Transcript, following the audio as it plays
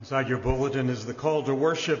Inside your bulletin is the call to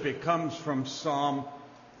worship. It comes from Psalm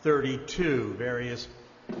 32, various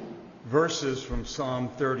verses from Psalm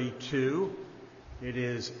 32. It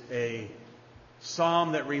is a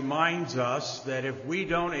psalm that reminds us that if we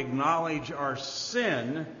don't acknowledge our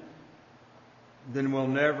sin, then we'll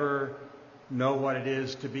never know what it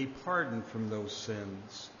is to be pardoned from those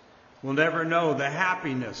sins. We'll never know the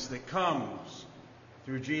happiness that comes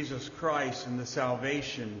through Jesus Christ and the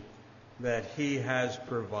salvation that He has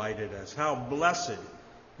provided us. How blessed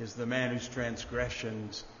is the man whose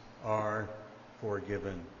transgressions are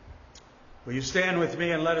forgiven. Will you stand with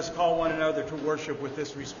me and let us call one another to worship with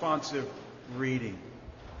this responsive reading?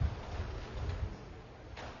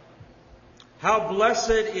 How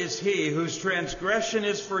blessed is he whose transgression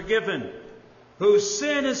is forgiven, whose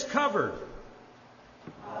sin is covered.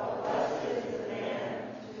 How blessed is the man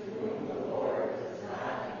to whom the Lord does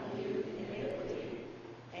not impute iniquity,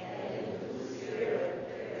 and in whose spirit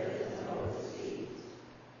there is no deceit.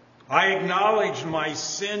 I acknowledged my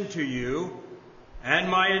sin to you, and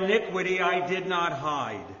my iniquity I did not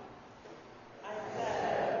hide. I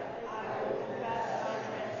said, I will confess my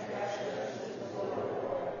transgressions to the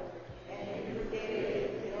Lord, and you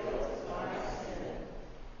forgave the guilt of my sin.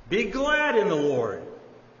 Be glad in the Lord,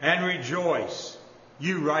 and rejoice,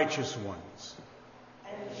 you righteous ones.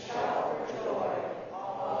 And shout for joy,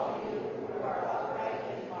 all you who are upright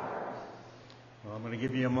in heart. Well, I'm going to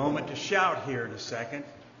give you a moment to shout here in a second.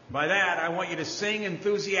 By that, I want you to sing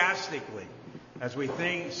enthusiastically as we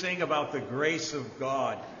sing about the grace of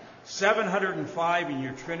God. 705 in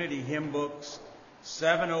your Trinity hymn books.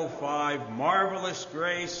 705, Marvelous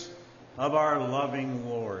Grace of Our Loving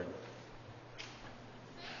Lord.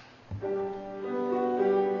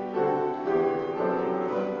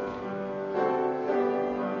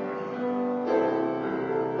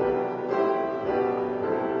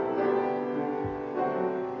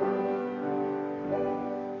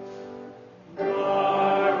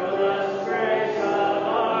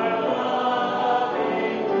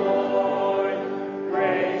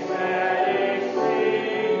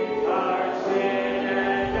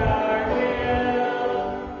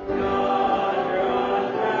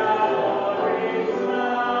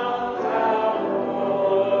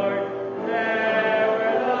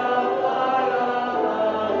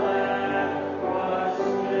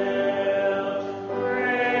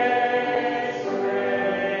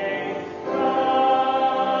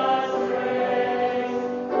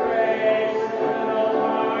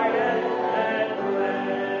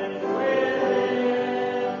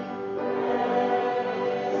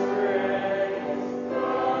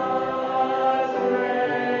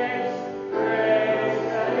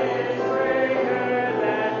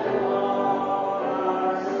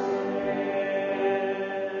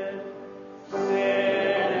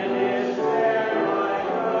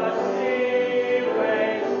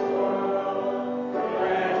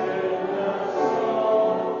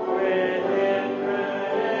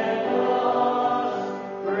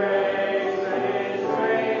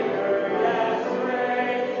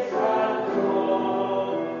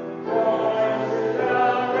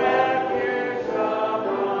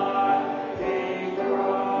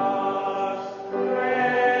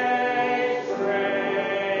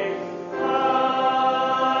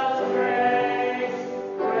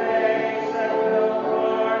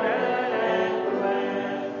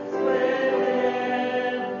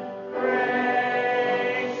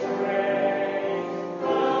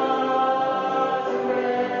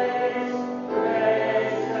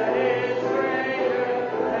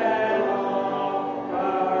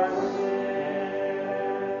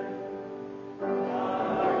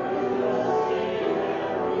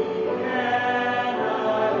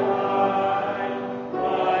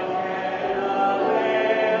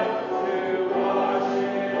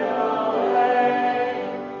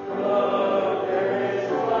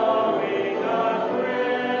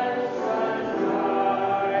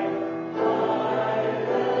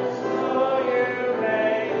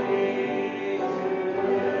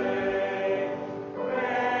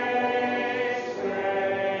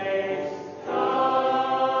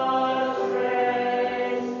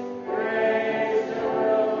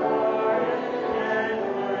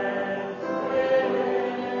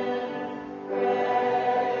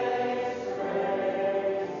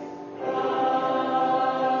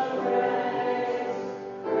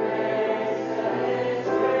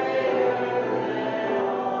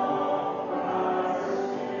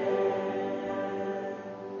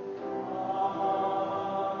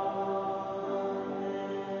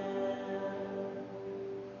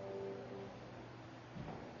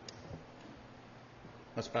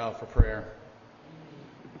 Let's bow for prayer.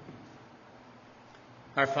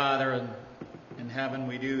 Our Father in heaven,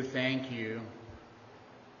 we do thank you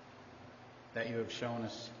that you have shown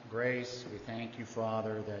us grace. We thank you,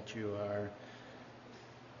 Father, that you are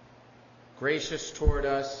gracious toward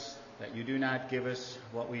us, that you do not give us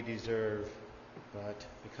what we deserve, but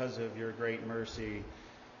because of your great mercy,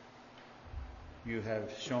 you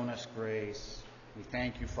have shown us grace. We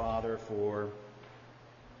thank you, Father, for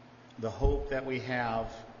the hope that we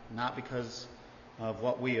have, not because of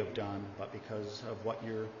what we have done, but because of what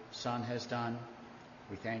your Son has done.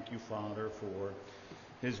 We thank you, Father, for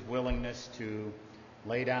his willingness to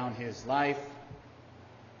lay down his life.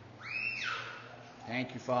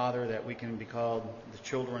 Thank you, Father, that we can be called the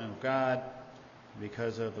children of God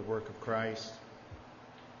because of the work of Christ.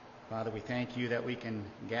 Father, we thank you that we can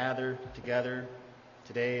gather together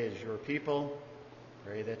today as your people.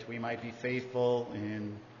 Pray that we might be faithful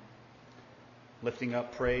in lifting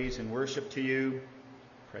up praise and worship to you.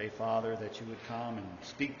 Pray, Father, that you would come and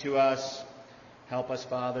speak to us. Help us,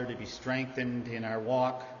 Father, to be strengthened in our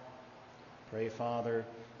walk. Pray, Father,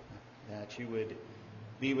 that you would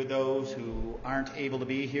be with those who aren't able to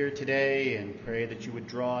be here today, and pray that you would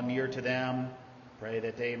draw near to them. Pray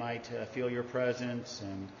that they might feel your presence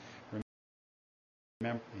and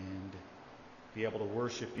remember and be able to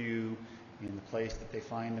worship you in the place that they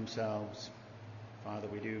find themselves. Father,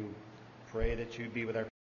 we do pray that you'd be with our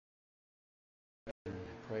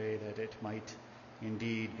pray that it might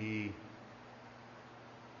indeed be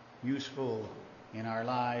useful in our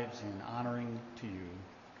lives and honoring to you.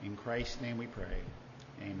 In Christ's name we pray.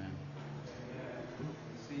 Amen.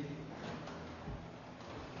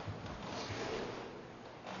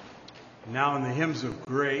 Now in the hymns of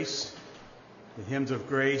grace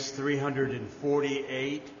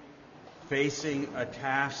 348, Facing a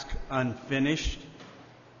Task Unfinished.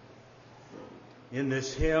 In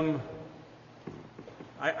this hymn,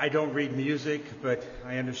 I don't read music, but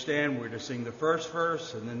I understand we're to sing the first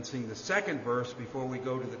verse and then sing the second verse before we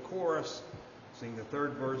go to the chorus, sing the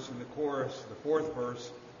third verse and the chorus, the fourth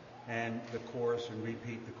verse, and the chorus, and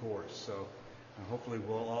repeat the chorus. So hopefully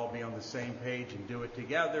we'll all be on the same page and do it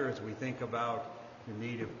together as we think about the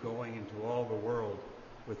need of going into all the world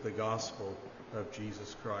with the gospel of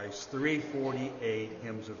Jesus Christ. 348,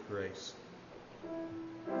 Hymns of Grace.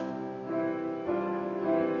 Yeah.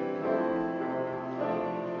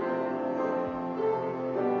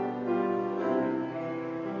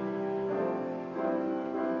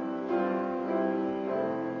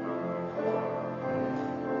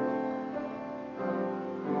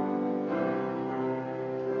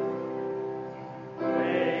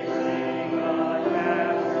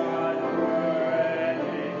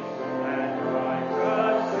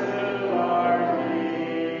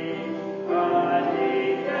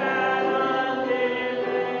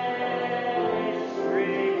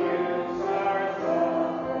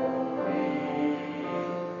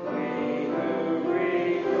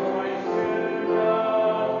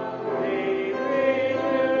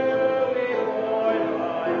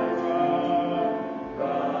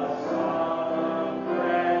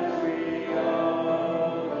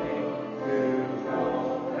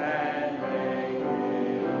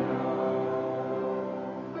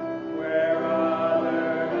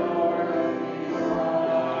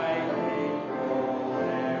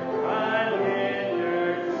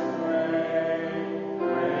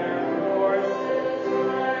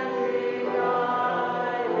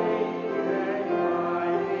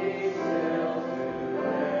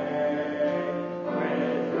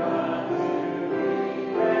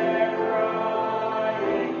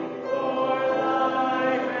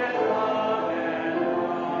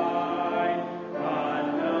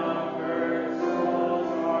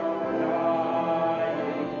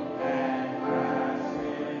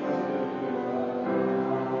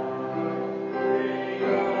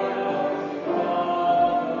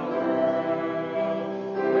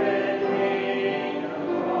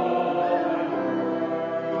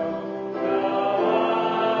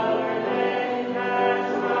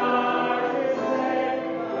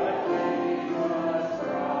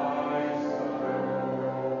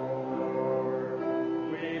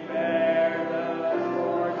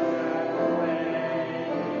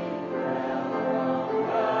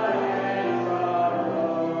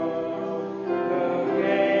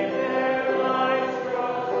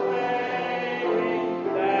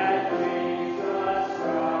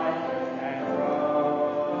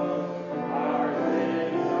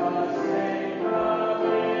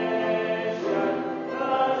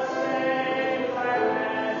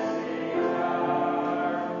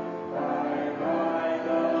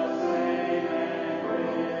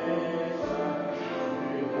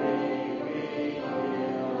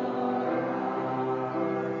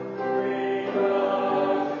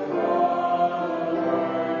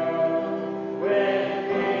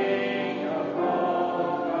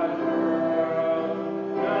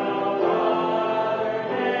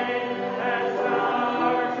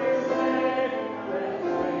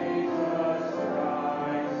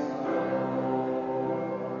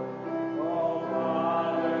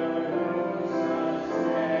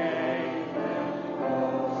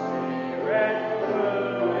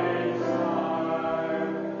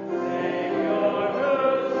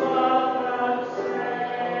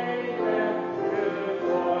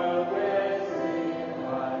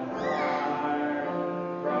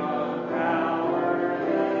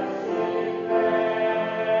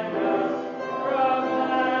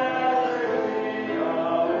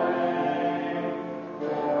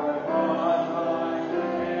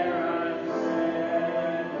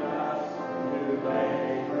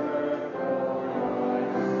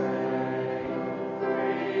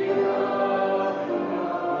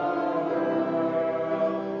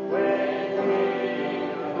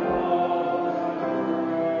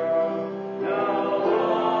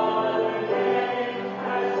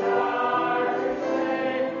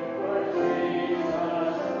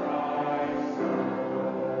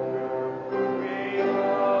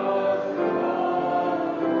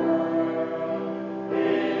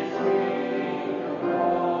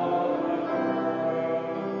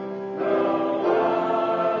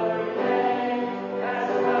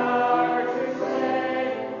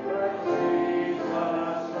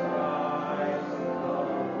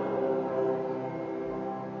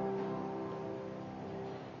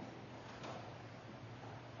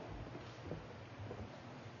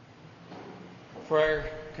 For our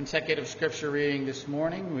consecutive scripture reading this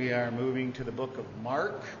morning, we are moving to the book of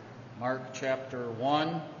Mark, Mark chapter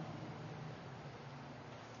 1.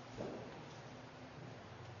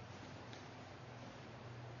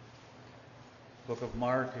 The book of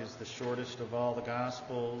Mark is the shortest of all the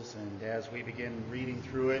Gospels, and as we begin reading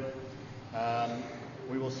through it,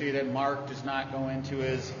 we will see that Mark does not go into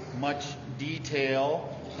as much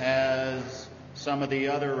detail as some of the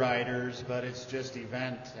other writers, but it's just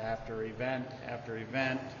event after event after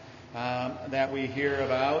event that we hear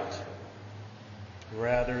about,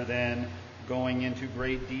 rather than going into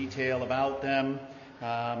great detail about them.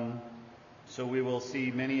 So we will see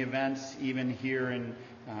many events even here in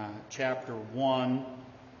chapter 1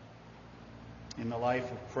 in the life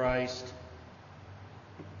of Christ.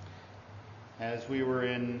 As we were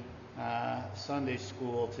in Sunday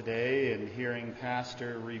school today and hearing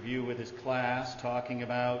Pastor review with his class, talking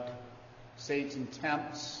about Satan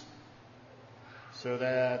tempts so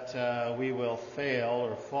that we will fail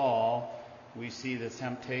or fall, we see the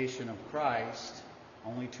temptation of Christ.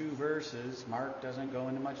 Only 2 verses. Mark doesn't go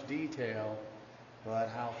into much detail, but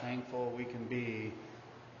how thankful we can be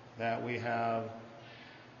that we have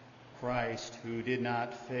Christ who did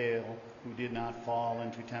not fail, who did not fall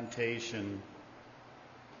into temptation,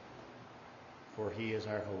 for he is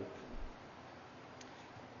our hope.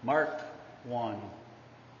 Mark 1.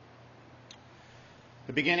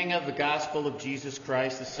 The beginning of the gospel of Jesus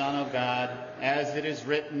Christ, the Son of God, as it is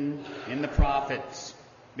written in the prophets.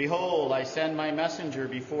 Behold, I send my messenger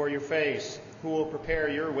before your face, who will prepare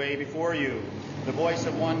your way before you. The voice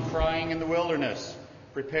of one crying in the wilderness,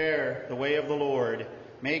 prepare the way of the Lord,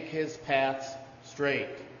 make his paths straight.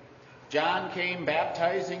 John came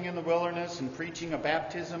baptizing in the wilderness and preaching a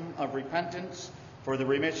baptism of repentance for the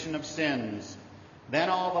remission of sins. Then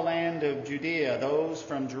all the land of Judea, those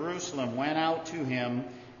from Jerusalem, went out to him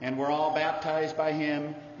and were all baptized by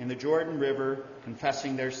him in the Jordan River,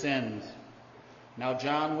 confessing their sins. Now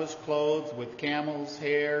John was clothed with camel's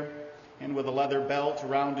hair and with a leather belt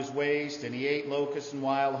around his waist, and he ate locusts and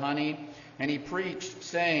wild honey. And he preached,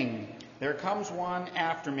 saying, There comes one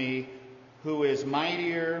after me who is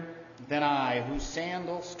mightier than I, whose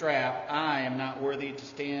sandal strap I am not worthy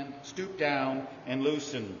to stoop down and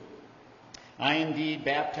loosen. I indeed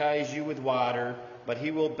baptize you with water, but he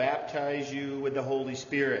will baptize you with the Holy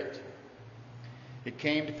Spirit. It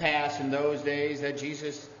came to pass in those days that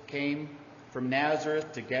Jesus came from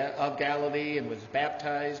Nazareth of Galilee and was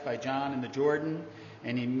baptized by John in the Jordan.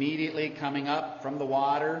 And immediately coming up from the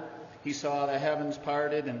water, he saw the heavens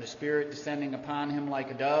parted and the Spirit descending upon him like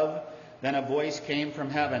a dove. Then a voice came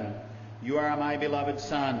from heaven, You are my beloved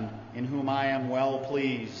Son, in whom I am well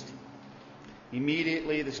pleased.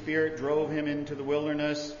 Immediately the Spirit drove him into the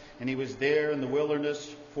wilderness, and he was there in the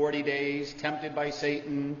wilderness 40 days, tempted by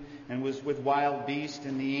Satan, and was with wild beasts,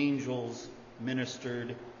 and the angels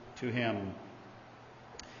ministered to him.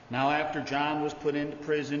 Now after John was put into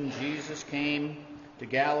prison, Jesus came to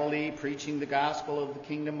Galilee, preaching the gospel of the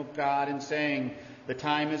kingdom of God, and saying, The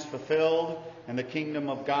time is fulfilled, and the kingdom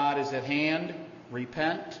of God is at hand.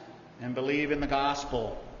 Repent and believe in the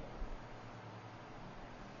gospel.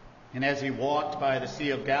 And as he walked by the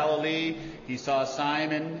Sea of Galilee, he saw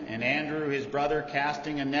Simon and Andrew, his brother,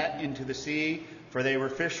 casting a net into the sea, for they were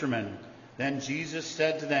fishermen. Then Jesus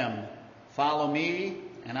said to them, Follow me,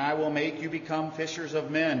 and I will make you become fishers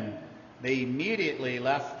of men. They immediately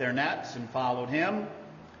left their nets and followed him.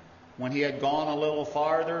 When he had gone a little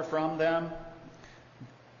farther from them,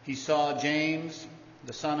 he saw James,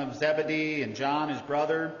 the son of Zebedee, and John, his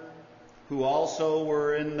brother, who also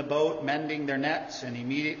were in the boat mending their nets, and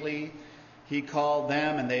immediately he called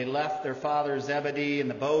them, and they left their father Zebedee in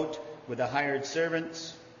the boat with the hired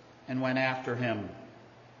servants and went after him.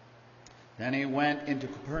 Then he went into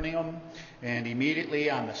Capernaum, and immediately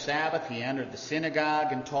on the Sabbath he entered the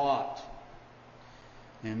synagogue and taught.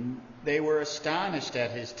 And they were astonished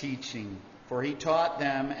at his teaching, for he taught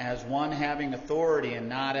them as one having authority and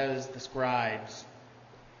not as the scribes.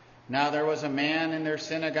 Now there was a man in their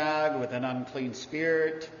synagogue with an unclean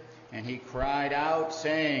spirit, and he cried out,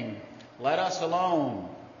 saying, Let us alone.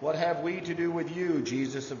 What have we to do with you,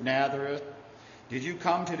 Jesus of Nazareth? Did you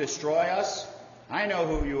come to destroy us? I know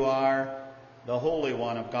who you are, the Holy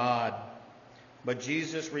One of God. But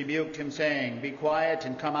Jesus rebuked him, saying, Be quiet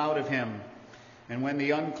and come out of him. And when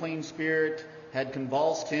the unclean spirit had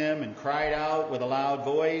convulsed him and cried out with a loud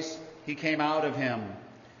voice, he came out of him.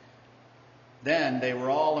 Then they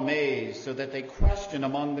were all amazed, so that they questioned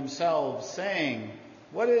among themselves, saying,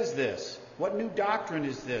 What is this? What new doctrine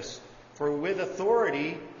is this? For with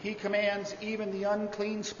authority he commands even the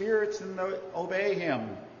unclean spirits, and they obey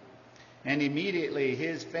him. And immediately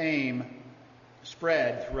his fame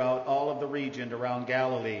spread throughout all of the region around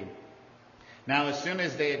Galilee. Now as soon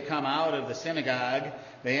as they had come out of the synagogue,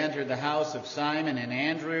 they entered the house of Simon and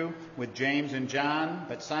Andrew with James and John.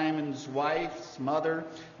 But Simon's wife's mother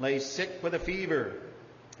lay sick with a fever,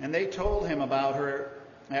 and they told him about her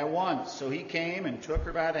at once. So he came and took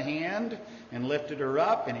her by the hand and lifted her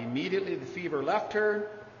up, and immediately the fever left her,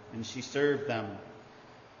 and she served them.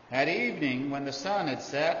 At evening, when the sun had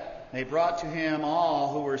set, they brought to him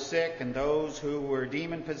all who were sick and those who were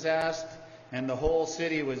demon-possessed, and the whole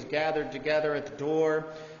city was gathered together at the door.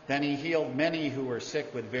 Then he healed many who were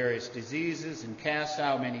sick with various diseases and cast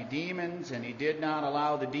out many demons, and he did not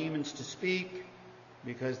allow the demons to speak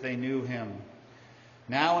because they knew him.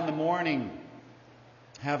 Now in the morning,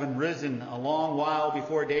 having risen a long while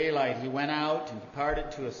before daylight, he went out and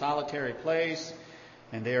departed to a solitary place,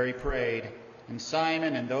 and there he prayed. And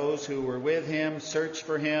Simon and those who were with him searched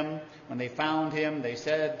for him. When they found him, they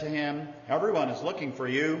said to him, "Everyone is looking for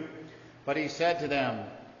you." But he said to them,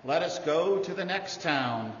 "Let us go to the next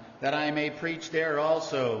town, that I may preach there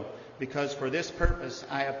also, because for this purpose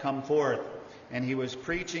I have come forth." And he was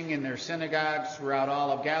preaching in their synagogues throughout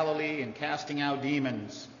all of Galilee and casting out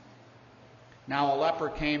demons. Now a leper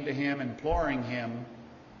came to him, imploring him,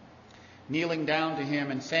 kneeling down to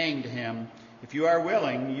him and saying to him, "If you are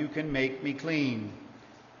willing, you can make me clean."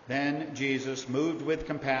 Then Jesus, moved with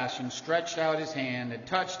compassion, stretched out his hand and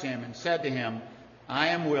touched him and said to him, "I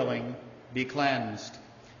am willing, be cleansed."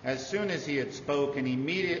 As soon as he had spoken,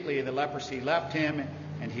 immediately the leprosy left him,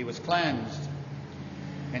 and he was cleansed.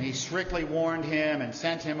 And he strictly warned him and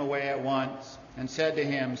sent him away at once, and said to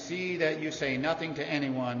him, "See that you say nothing to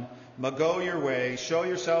anyone, but go your way, show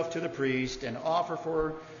yourself to the priest, and offer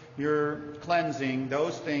for your cleansing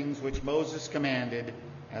those things which Moses commanded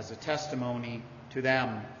as a testimony to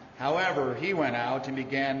them." However, he went out and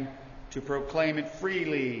began to proclaim it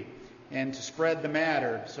freely and to spread the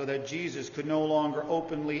matter, so that Jesus could no longer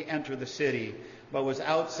openly enter the city, but was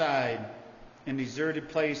outside in deserted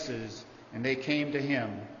places, and they came to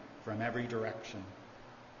him from every direction.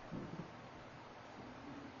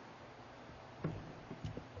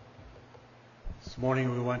 This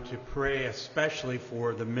morning we want to pray especially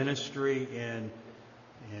for the ministry in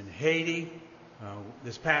Haiti.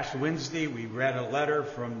 This past Wednesday we read a letter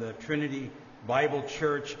from the Trinity Bible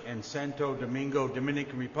Church in Santo Domingo,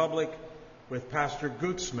 Dominican Republic, with Pastor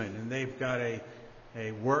Gutzman, and they've got a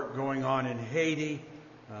work going on in Haiti.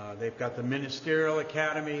 They've got the Ministerial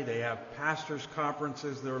Academy. They have pastors'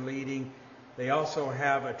 conferences they're leading. They also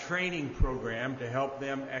have a training program to help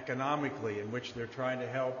them economically, in which they're trying to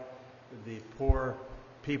help the poor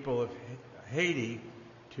people of Haiti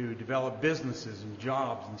to develop businesses and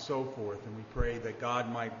jobs and so forth. And we pray that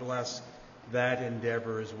God might bless that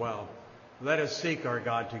endeavor as well. Let us seek our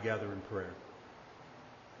God together in prayer.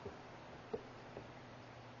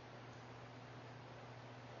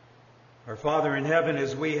 Our Father in heaven,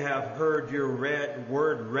 as we have heard your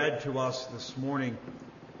word read to us this morning,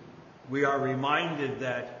 we are reminded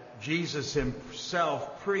that Jesus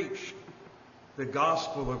himself preached the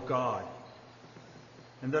gospel of God.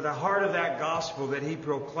 And that the heart of that gospel that he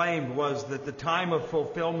proclaimed was that the time of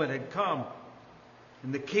fulfillment had come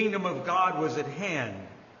and the kingdom of God was at hand.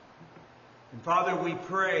 And Father, we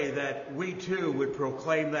pray that we too would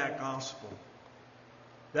proclaim that gospel.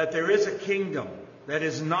 That there is a kingdom that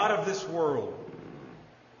is not of this world,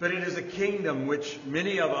 but it is a kingdom which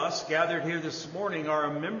many of us gathered here this morning are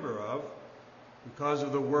a member of because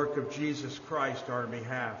of the work of Jesus Christ on our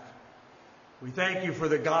behalf. We thank you for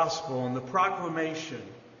the gospel and the proclamation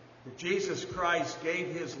that Jesus Christ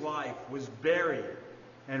gave his life, was buried,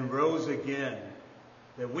 and rose again,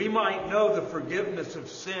 that we might know the forgiveness of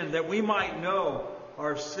sin, that we might know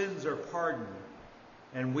our sins are pardoned,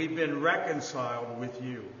 and we've been reconciled with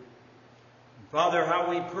you. Father,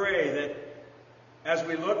 how we pray that as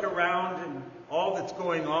we look around and all that's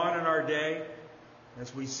going on in our day,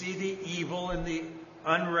 as we see the evil and the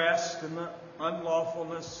unrest and the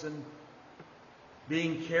unlawfulness and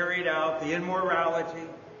being carried out, the immorality,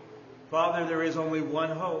 Father, there is only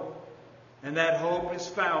one hope, and that hope is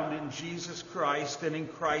found in Jesus Christ and in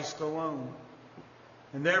Christ alone.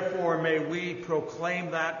 And therefore, may we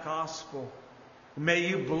proclaim that gospel. May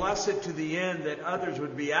you bless it to the end that others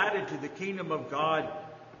would be added to the kingdom of God.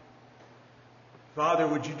 Father,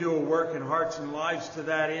 would you do a work in hearts and lives to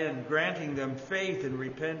that end, granting them faith and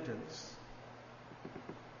repentance.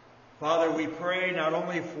 Father, we pray not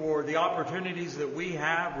only for the opportunities that we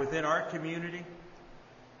have within our community,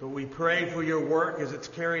 but we pray for your work as it's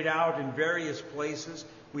carried out in various places.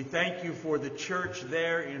 We thank you for the church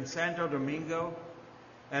there in Santo Domingo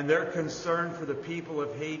and their concern for the people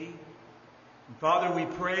of Haiti. And Father, we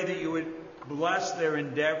pray that you would bless their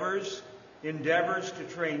endeavors to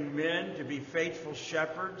train men to be faithful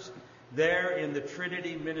shepherds there in the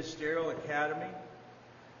Trinity Ministerial Academy.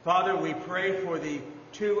 Father, we pray for the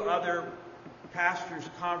 2 other pastors'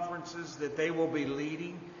 conferences that they will be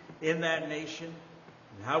leading in that nation,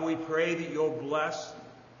 and how we pray that you'll bless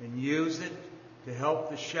and use it to help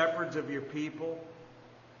the shepherds of your people.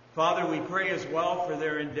 Father, we pray as well for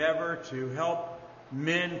their endeavor to help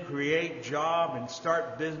men create job and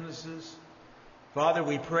start businesses. Father,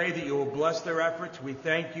 we pray that you will bless their efforts. We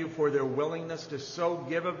thank you for their willingness to so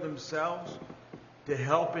give of themselves to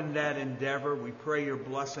help in that endeavor. We pray your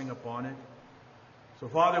blessing upon it. So,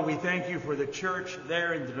 Father, we thank you for the church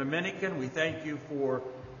there in the Dominican. We thank you for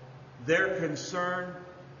their concern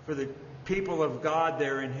for the people of God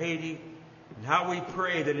there in Haiti, and how we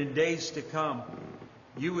pray that in days to come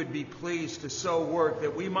you would be pleased to so work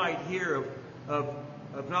that we might hear of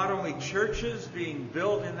not only churches being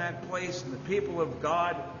built in that place and the people of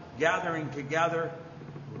God gathering together,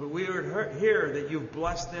 but we would hear that you've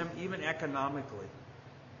blessed them even economically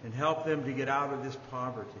and helped them to get out of this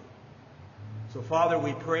poverty. So, Father,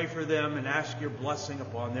 we pray for them and ask your blessing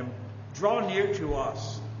upon them. Draw near to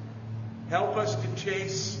us. Help us to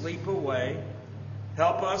chase sleep away.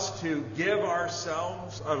 Help us to give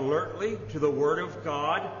ourselves alertly to the Word of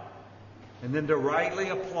God, and then to rightly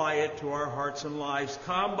apply it to our hearts and lives.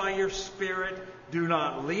 Come by your Spirit. Do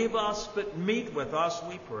not leave us, but meet with us,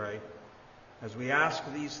 we pray, as we ask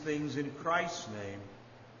these things in Christ's name.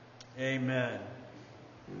 Amen.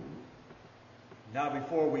 Now,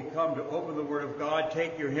 before we come to open the Word of God,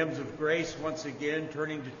 take your hymns of grace once again,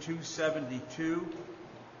 turning to 272.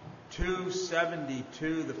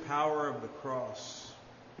 272, the power of the cross.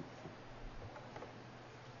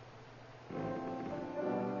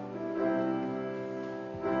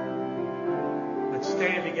 Let's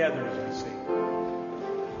stand together as we sing.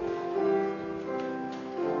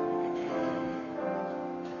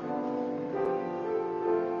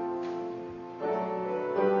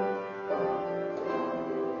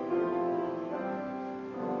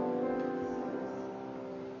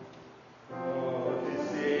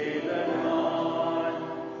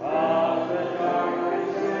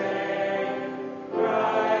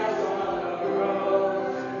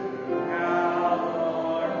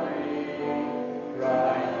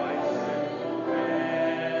 Right by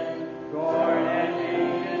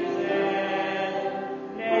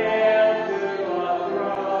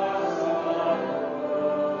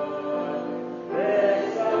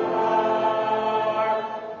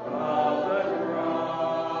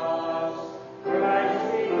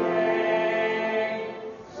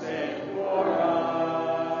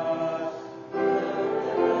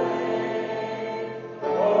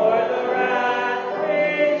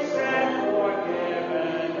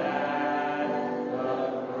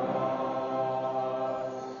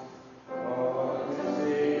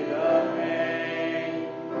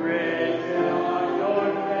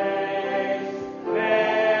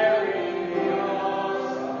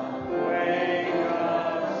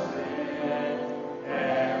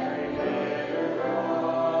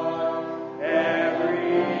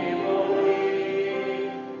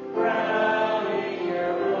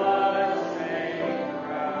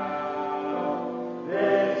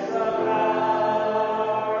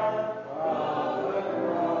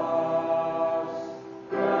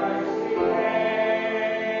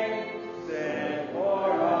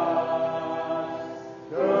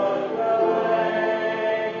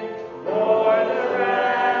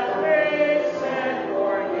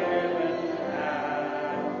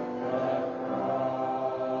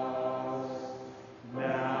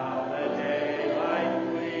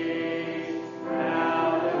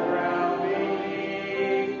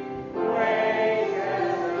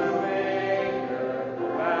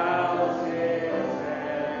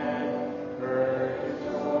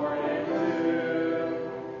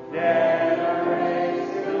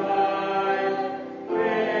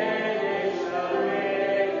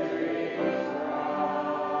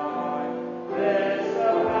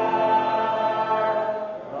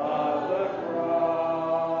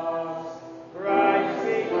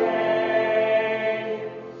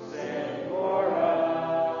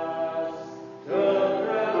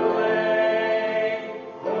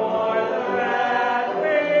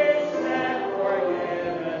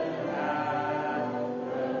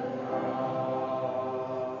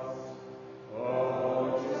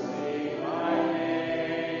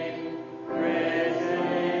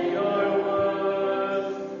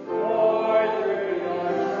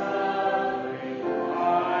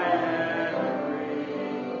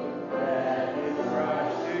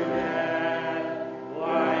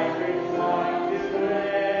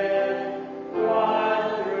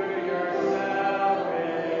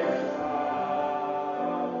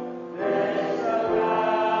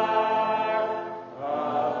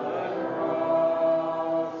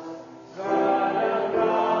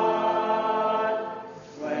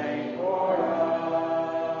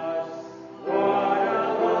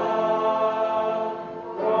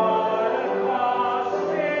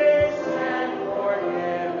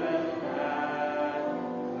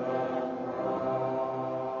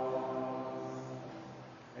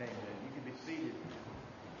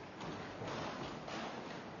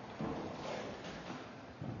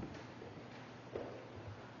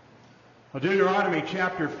Well, Deuteronomy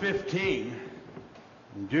chapter 15.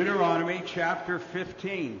 Deuteronomy chapter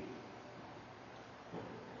 15.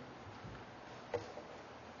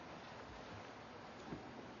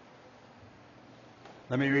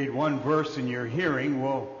 Let me read one verse in your hearing.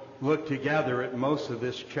 We'll look together at most of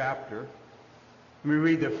this chapter. Let me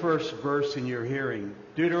read the first verse in your hearing.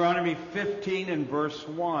 Deuteronomy 15 and verse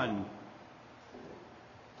 1.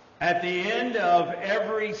 At the end of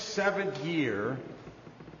every 7th year,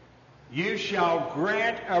 you shall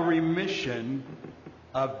grant a remission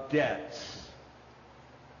of debts.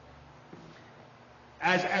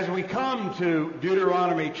 As we come to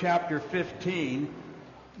Deuteronomy chapter 15,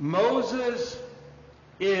 Moses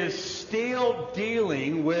is still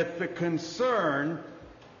dealing with the concern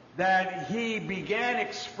that he began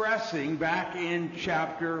expressing back in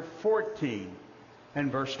chapter 14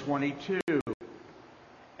 and verse 22.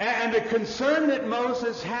 And the concern that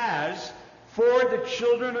Moses has for the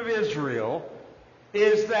children of Israel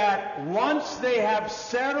is that once they have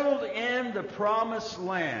settled in the promised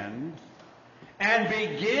land and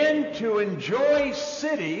begin to enjoy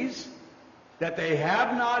cities that they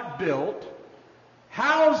have not built,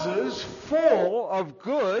 houses full of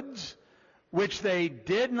goods which they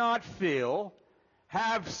did not fill,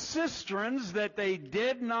 have cisterns that they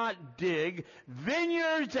did not dig,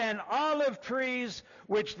 vineyards and olive trees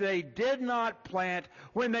which they did not plant.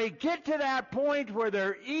 When they get to that point where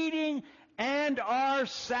they're eating and are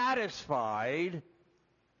satisfied,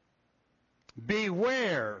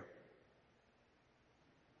 beware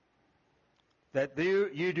that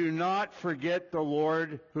you do not forget the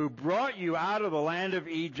Lord who brought you out of the land of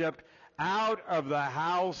Egypt, out of the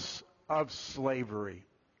house of slavery.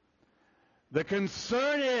 The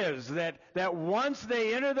concern is that once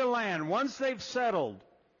they enter the land, once they've settled,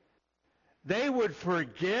 they would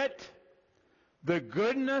forget the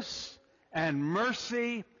goodness and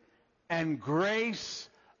mercy and grace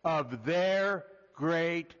of their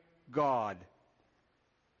great God.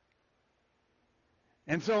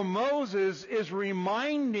 And so Moses is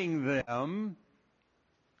reminding them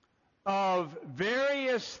of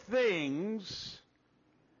various things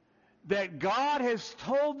that God has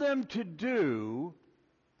told them to do,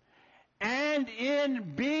 and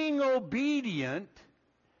in being obedient,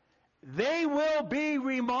 they will be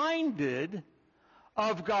reminded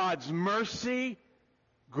of God's mercy,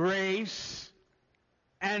 grace,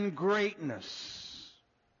 and greatness.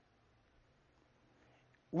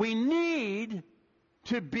 We need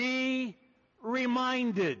to be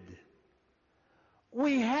reminded.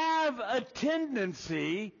 We have a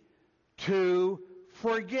tendency to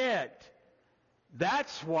forget.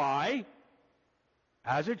 That's why,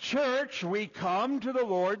 as a church, we come to the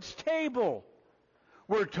Lord's table.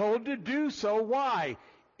 We're told to do so. Why?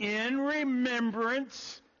 In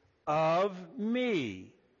remembrance of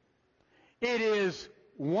me. It is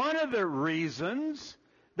one of the reasons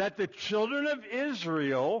that the children of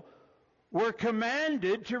Israel were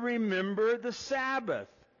commanded to remember the Sabbath.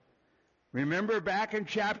 Remember back in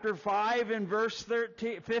chapter 5 and verse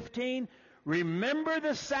 15? Remember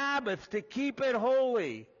the Sabbath to keep it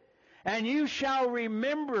holy. And you shall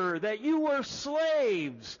remember that you were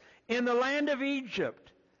slaves in the land of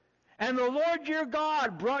Egypt. And the Lord your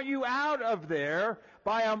God brought you out of there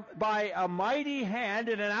by a mighty hand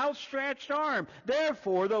and an outstretched arm.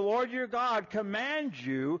 Therefore the Lord your God commands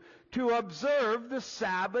you to observe the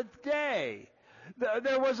Sabbath day.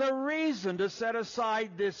 There was a reason to set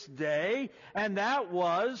aside this day, and that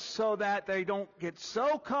was so that they don't get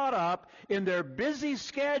so caught up in their busy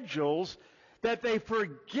schedules that they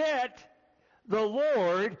forget the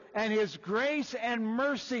Lord and His grace and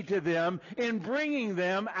mercy to them in bringing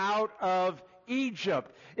them out of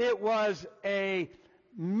Egypt. It was a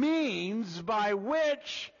means by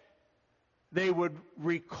which they would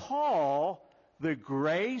recall the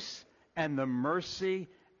grace and the mercy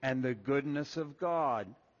and the goodness of God.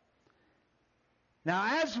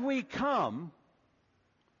 Now, as we come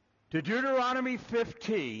to Deuteronomy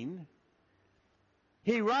 15,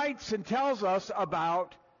 he writes and tells us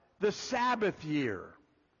about the Sabbath year.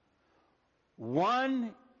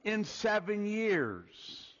 1 in 7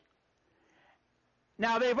 years.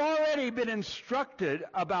 Now, they've already been instructed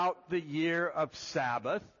about the year of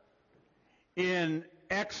Sabbath in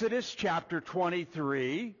Exodus chapter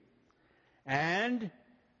 23 and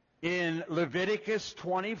in Leviticus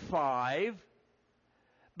 25.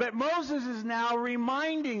 But Moses is now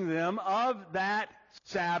reminding them of that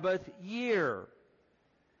Sabbath year.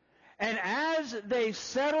 And as they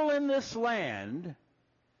settle in this land,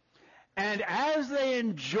 and as they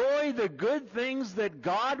enjoy the good things that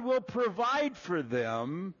God will provide for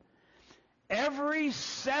them, every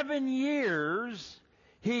 7 years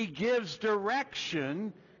He gives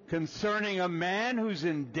direction concerning a man who's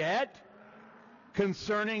in debt,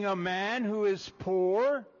 concerning a man who is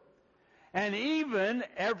poor, and even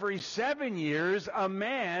every 7 years, a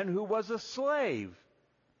man who was a slave.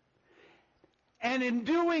 And in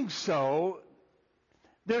doing so,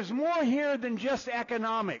 there's more here than just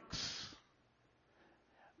economics.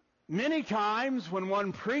 Many times when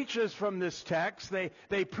one preaches from this text,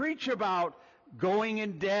 they preach about going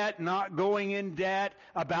in debt, not going in debt,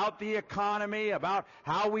 about the economy, about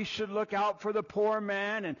how we should look out for the poor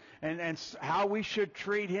man and how we should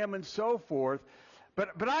treat him and so forth.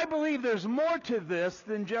 But I believe there's more to this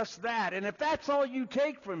than just that. And if that's all you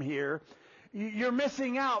take from here, you're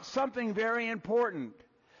missing out something very important.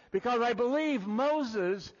 Because I believe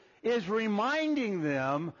Moses is reminding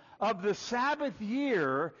them of the Sabbath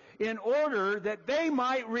year in order that they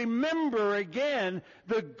might remember again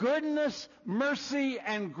the goodness, mercy,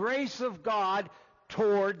 and grace of God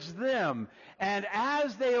towards them. And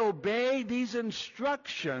as they obey these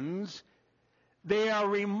instructions, they are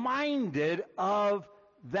reminded of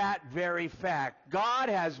that very fact. God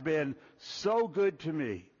has been so good to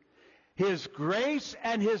me. His grace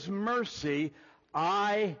and His mercy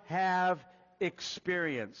I have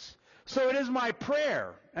experienced. So it is my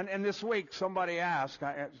prayer, and this week somebody asked,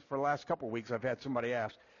 for the last couple of weeks I've had somebody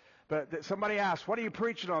ask, but somebody asked, what are you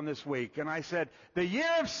preaching on this week? And I said, the year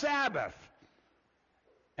of Sabbath.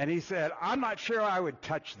 And he said, I'm not sure I would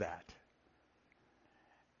touch that.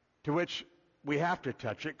 To which we have to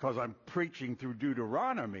touch it because I'm preaching through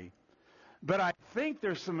Deuteronomy. But I think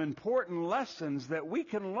there's some important lessons that we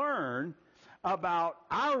can learn about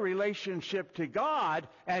our relationship to God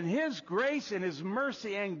and His grace and His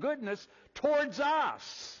mercy and goodness towards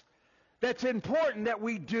us. That's important that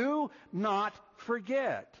we do not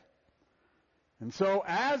forget. And so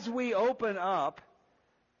as we open up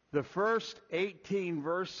the first 18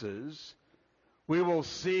 verses, we will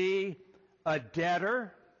see a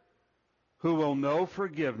debtor who will know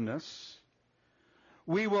forgiveness.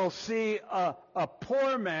 We will see a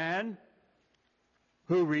poor man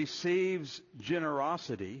who receives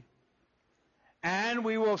generosity. And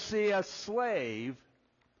we will see a slave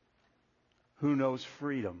who knows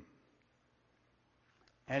freedom.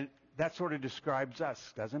 And that sort of describes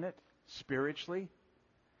us, doesn't it? Spiritually.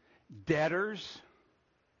 Debtors,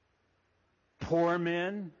 poor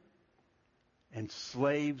men, and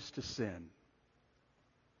slaves to sin.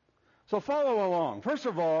 So follow along. First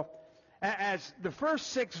of all, as the first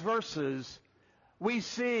 6 verses, we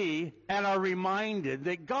see and are reminded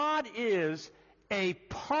that God is a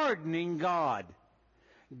pardoning God.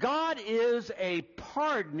 God is a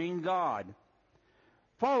pardoning God.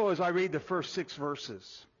 Follow as I read the first 6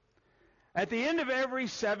 verses. At the end of every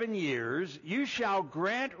 7 years, you shall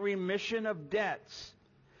grant remission of debts.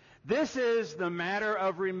 This is the matter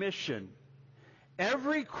of remission.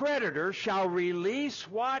 Every creditor shall release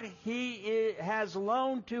what he has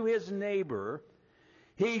loaned to his neighbor.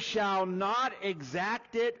 He shall not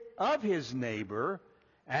exact it of his neighbor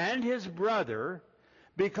and his brother,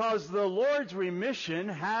 because the Lord's remission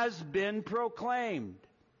has been proclaimed.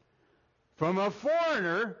 From a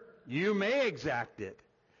foreigner you may exact it,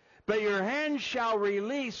 but your hand shall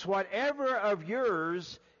release whatever of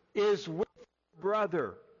yours is with your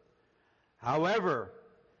brother. However,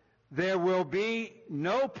 there will be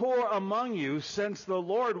no poor among you, since the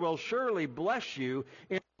Lord will surely bless you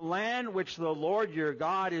in the land which the Lord your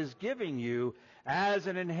God is giving you as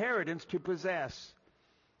an inheritance to possess.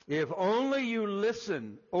 If only you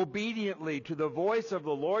listen obediently to the voice of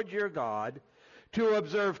the Lord your God, to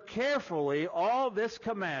observe carefully all this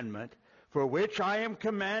commandment, for which I am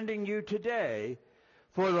commanding you today,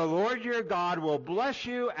 for the Lord your God will bless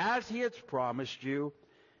you as He has promised you,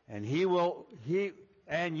 and you will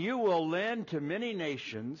lend to many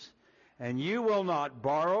nations, and you will not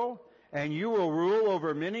borrow, and you will rule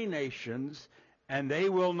over many nations, and they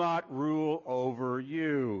will not rule over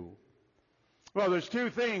you. Well, there's 2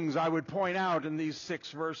 things I would point out in these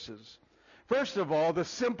 6 verses. First of all, the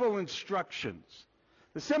simple instructions.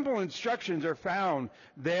 The simple instructions are found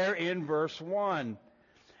there in verse 1.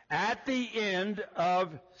 At the end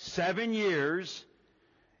of 7 years,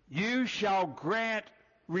 you shall grant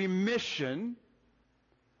remission,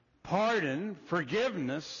 pardon,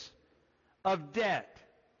 forgiveness of debt.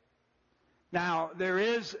 Now, there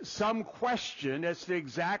is some question as to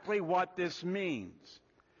exactly what this means.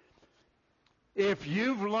 If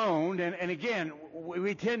you've loaned, and again,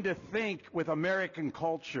 we tend to think with American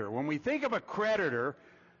culture, when we think of a creditor,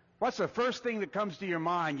 what's the first thing that comes to your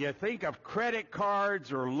mind? You think of credit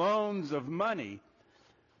cards or loans of money.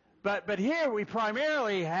 But here we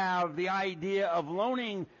primarily have the idea of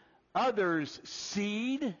loaning others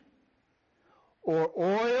seed or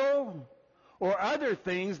oil or other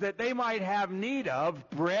things that they might have need of,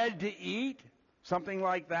 bread to eat, something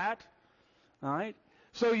like that. All right?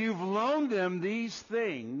 So you've loaned them these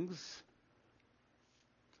things,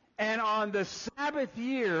 and on the Sabbath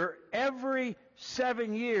year, every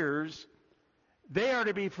 7 years, they are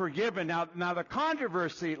to be forgiven. Now the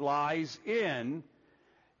controversy lies in,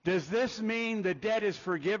 does this mean the debt is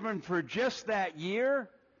forgiven for just that year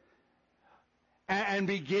and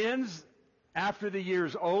begins after the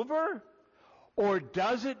year's over? Or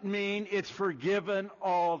does it mean it's forgiven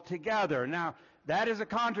altogether? Now, that is a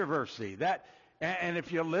controversy. And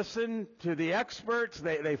if you listen to the experts,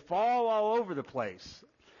 they fall all over the place.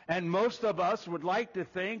 And most of us would like to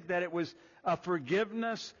think that it was a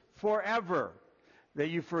forgiveness forever, that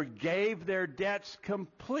you forgave their debts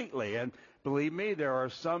completely. And believe me, there are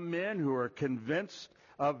some men who are convinced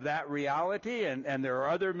of that reality, and there are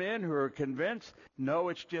other men who are convinced, no,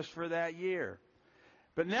 it's just for that year.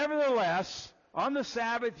 But nevertheless, on the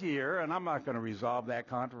Sabbath year, and I'm not going to resolve that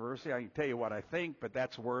controversy, I can tell you what I think, but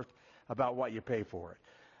that's worth about what you pay for it.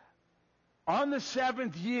 On the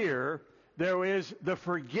seventh year, there is the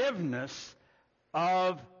forgiveness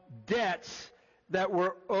of debts that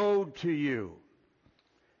were owed to you.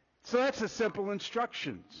 So that's the simple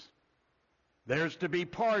instructions. There's to be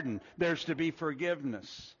pardon. There's to be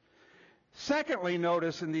forgiveness. Secondly,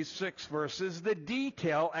 notice in these 6 verses the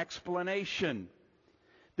detailed explanation.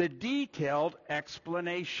 The detailed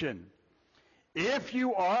explanation. If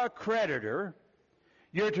you are a creditor,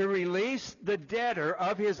 you're to release the debtor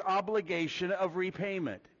of his obligation of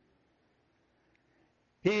repayment.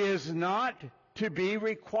 He is not to be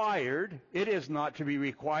required, it is not to be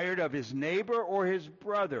required of his neighbor or his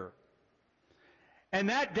brother. And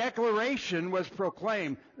that declaration was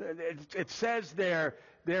proclaimed. It says there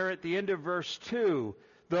at the end of verse 2,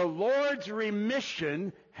 the Lord's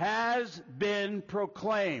remission has been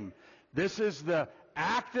proclaimed. This is the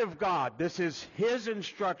act of God. This is His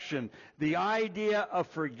instruction. The idea of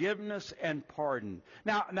forgiveness and pardon.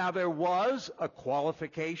 Now there was a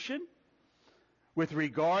qualification with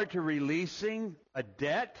regard to releasing a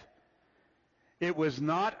debt. It was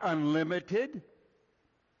not unlimited.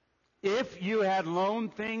 If you had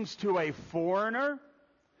loaned things to a foreigner,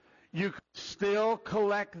 you could still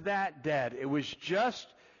collect that debt. It was just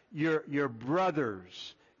your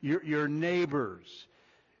brothers, your neighbors,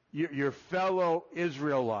 your fellow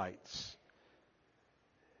Israelites.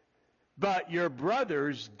 But your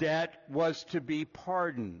brother's debt was to be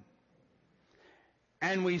pardoned.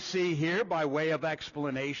 And we see here, by way of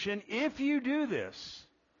explanation, if you do this,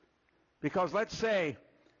 because let's say,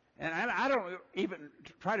 and I don't even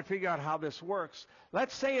try to figure out how this works,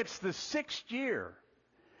 let's say it's the 6th year,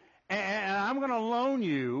 and I'm going to loan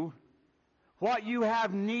you what you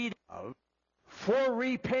have need of for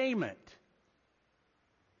repayment.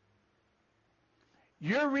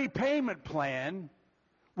 Your repayment plan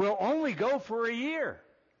will only go for a year.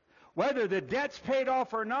 Whether the debt's paid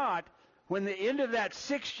off or not, when the end of that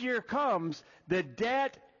 6th year comes, the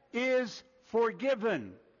debt is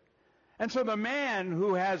forgiven. And so the man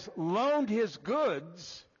who has loaned his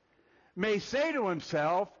goods may say to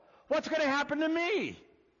himself, what's going to happen to me?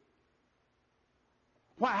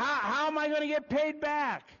 How am I going to get paid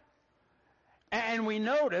back? And we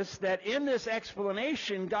notice that in this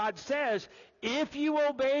explanation, God says, if you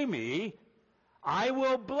obey me, I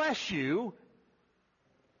will bless you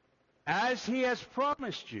as He has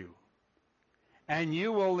promised you. And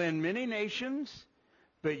you will lend many nations,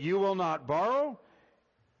 but you will not borrow.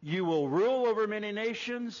 You will rule over many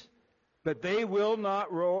nations, but they will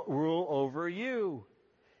not rule over you.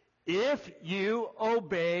 If you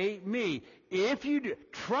obey me, if you do,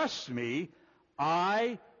 trust me,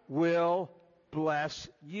 I will bless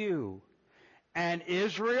you. And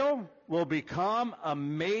Israel will become a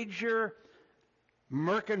major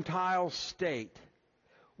mercantile state,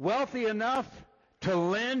 wealthy enough to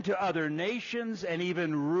lend to other nations and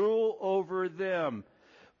even rule over them.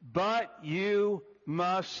 But you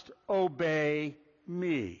must obey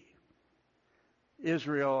me.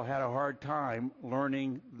 Israel had a hard time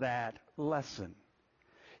learning that lesson.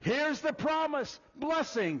 Here's the promise,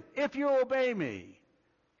 blessing, if you obey me.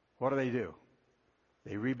 What do?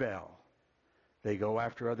 They rebel. They go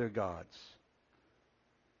after other gods.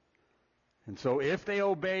 And so if they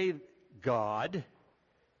obey God,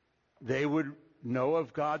 they would know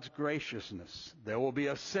of God's graciousness. There will be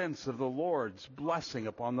a sense of the Lord's blessing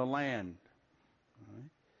upon the land. All right?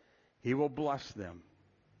 He will bless them.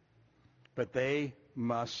 But they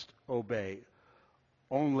must obey.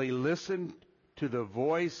 Only listen to the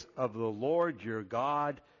voice of the Lord your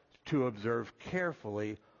God to observe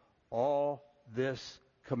carefully all this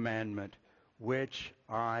commandment which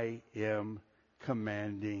I am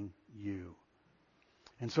commanding you.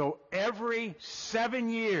 And so every 7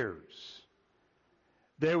 years,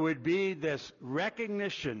 there would be this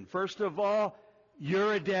recognition. First of all,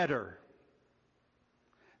 you're a debtor.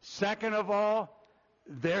 Second of all,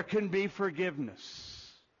 there can be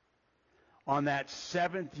forgiveness on that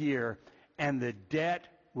 7th year, and the debt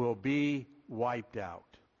will be wiped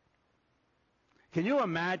out. Can you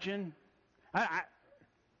imagine? I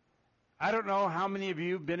don't know how many of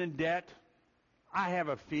you have been in debt. I have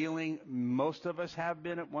a feeling most of us have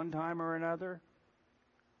been at one time or another.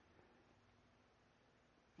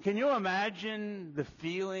 Can you imagine the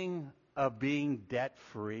feeling of being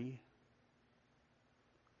debt-free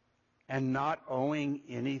and not owing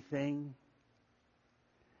anything?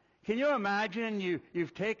 Can you imagine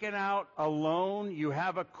you've taken out a loan, you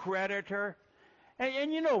have a creditor,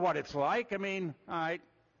 and you know what it's like. I mean, all right,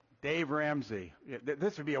 Dave Ramsey.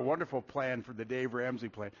 This would be a wonderful plan for the Dave Ramsey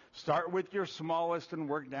plan. Start with your smallest and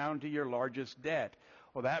work down to your largest debt.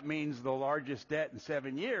 Well, that means the largest debt in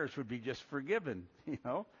 7 years would be just forgiven, you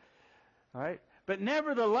know. All right? But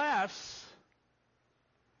nevertheless,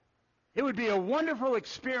 it would be a wonderful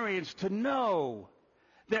experience to know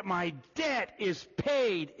that my debt is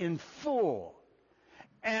paid in full.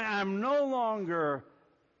 And I'm no longer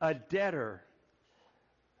a debtor,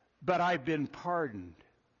 but I've been pardoned,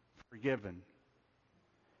 forgiven.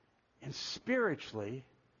 And spiritually,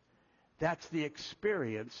 that's the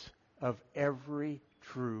experience of every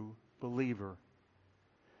true believer.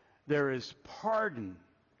 There is pardon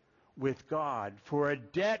with God for a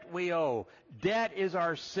debt we owe. Debt is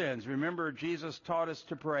our sins. Remember, Jesus taught us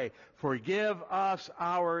to pray, forgive us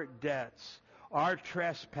our debts, our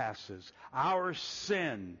trespasses, our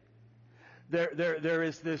sin. There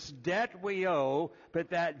is this debt we owe, but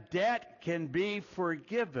that debt can be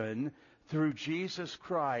forgiven through Jesus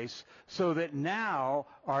Christ, so that now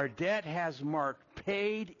our debt has marked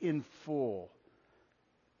paid in full.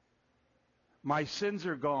 My sins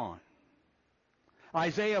are gone.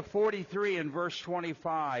 Isaiah 43 and verse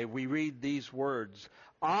 25, we read these words,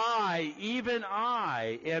 I, even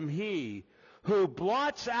I, am he who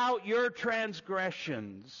blots out your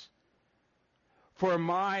transgressions for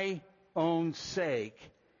my own sake,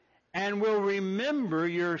 and will remember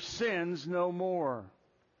your sins no more.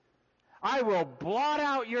 I will blot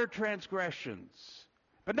out your transgressions.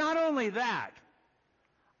 But not only that,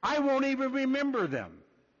 I won't even remember them.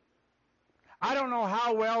 I don't know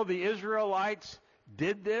how well the Israelites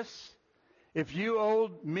did this. If you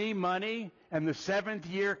owed me money and the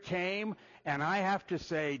 7th year came and I have to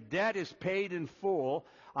say debt is paid in full,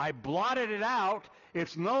 I blotted it out,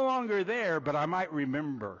 it's no longer there, but I might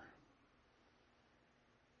remember.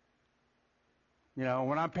 You know,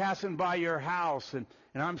 when I'm passing by your house and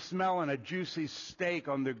I'm smelling a juicy steak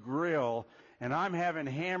on the grill and I'm having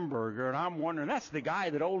hamburger and I'm wondering, that's the guy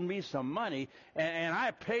that owed me some money and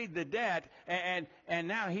I paid the debt and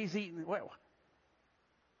now he's eating.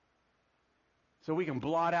 So we can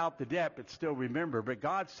blot out the debt but still remember. But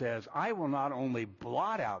God says, I will not only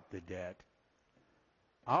blot out the debt,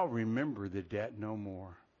 I'll remember the debt no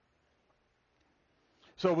more.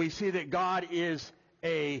 So we see that God is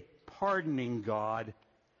a pardoning God.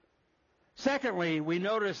 Secondly, we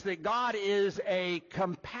notice that God is a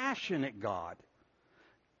compassionate God.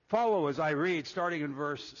 Follow as I read, starting in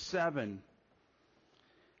verse 7.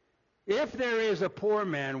 If there is a poor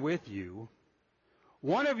man with you,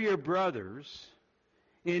 one of your brothers,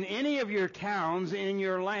 in any of your towns in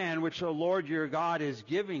your land which the Lord your God is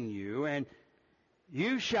giving you, and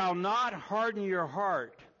you shall not harden your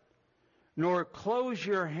heart, nor close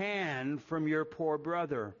your hand from your poor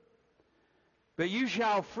brother, but you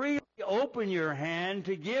shall freely open your hand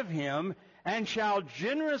to give him, and shall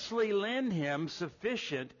generously lend him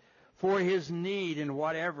sufficient for his need in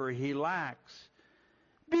whatever he lacks.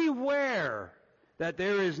 Beware that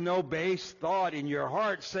there is no base thought in your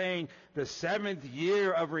heart saying, the 7th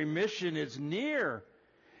year of remission is near,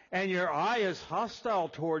 and your eye is hostile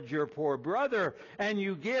towards your poor brother, and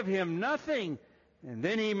you give him nothing, and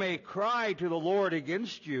then he may cry to the Lord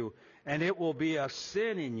against you, and it will be a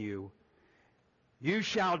sin in you. You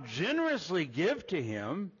shall generously give to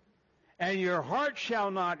him, and your heart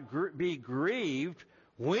shall not be grieved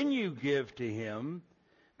when you give to him,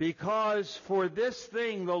 because for this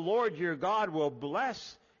thing the Lord your God will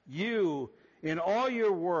bless you in all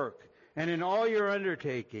your work and in all your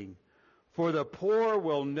undertaking. For the poor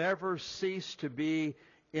will never cease to be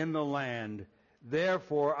in the land.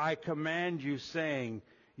 Therefore I command you, saying,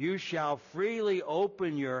 you shall freely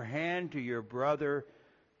open your hand to your brother,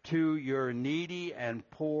 to your needy and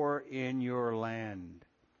poor in your land.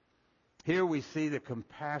 Here we see the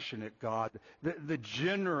compassionate God, the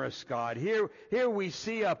generous God. Here we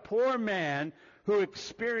see a poor man who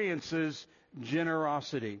experiences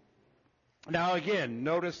generosity. Now again,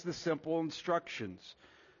 notice the simple instructions.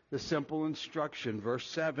 The simple instruction, verse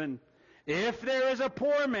 7. If there is a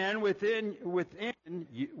poor man with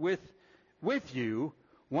you,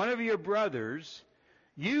 one of your brothers,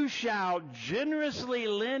 you shall generously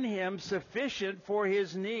lend him sufficient for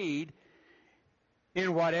his need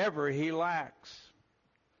in whatever he lacks.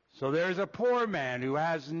 So there's a poor man who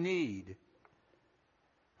has need.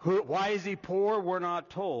 Why is he poor? We're not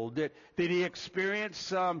told. Did he experience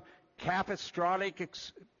some catastrophic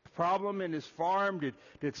problem in his farm?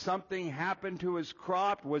 Did something happen to his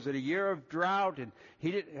crop? Was it a year of drought? And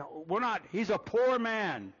he's a poor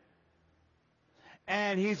man.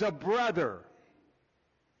 And he's a brother.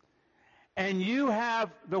 And you have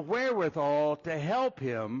the wherewithal to help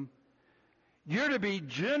him. You're to be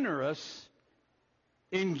generous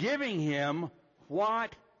in giving him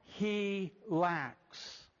what he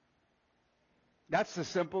lacks. That's the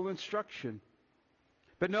simple instruction.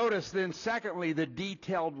 But notice then, secondly, the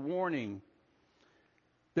detailed warning.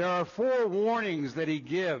 There are 4 warnings that he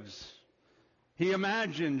gives. He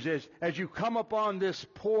imagines as you come upon this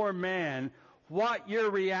poor man, what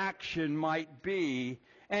your reaction might be,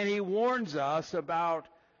 and he warns us about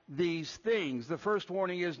these things. The first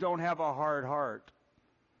warning is don't have a hard heart.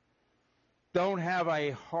 Don't have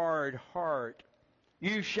a hard heart.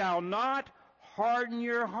 You shall not harden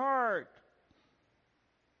your heart.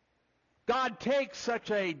 God takes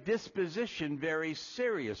such a disposition very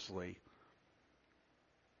seriously.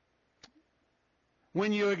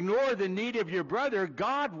 When you ignore the need of your brother,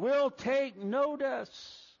 God will take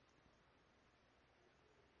notice.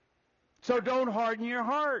 So don't harden your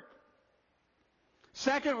heart.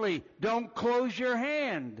 Secondly, don't close your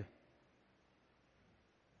hand.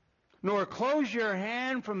 Nor close your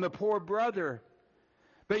hand from the poor brother.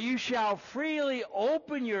 But you shall freely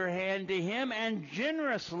open your hand to him and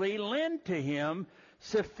generously lend to him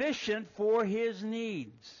sufficient for his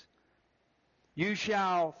needs. You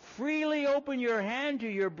shall freely open your hand to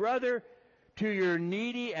your brother, to your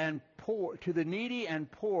needy and poor, to the needy and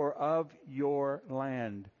poor of your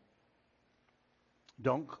land.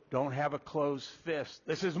 Don't have a closed fist.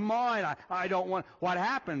 This is mine. I don't want. What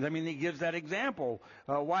happens? I mean, he gives that example.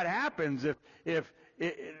 What happens if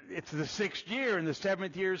it's the 6th year and the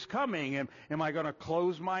 7th year is coming? Am I going to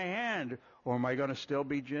close my hand, or am I going to still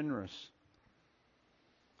be generous?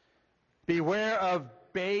 Beware of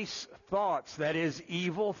base thoughts, that is,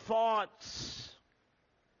 evil thoughts.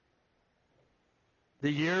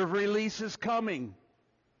 The year of release is coming.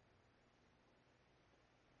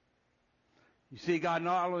 You see, God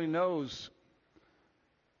not only knows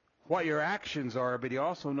what your actions are, but he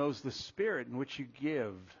also knows the spirit in which you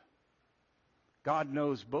give. God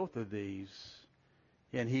knows both of these,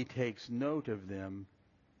 and he takes note of them.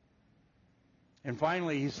 And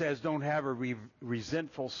finally, he says, don't have a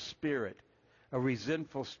resentful spirit. A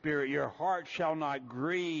resentful spirit. Your heart shall not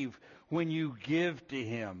grieve when you give to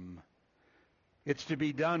him. It's to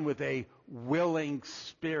be done with a willing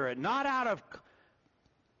spirit, not out of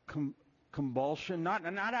compulsion, not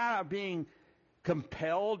out of being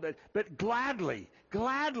compelled, but gladly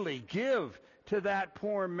give to that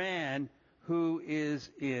poor man who is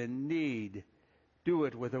in need. Do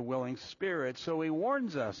it with a willing spirit. So he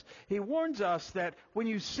warns us. He warns us that when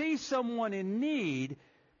you see someone in need,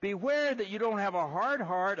 beware that you don't have a hard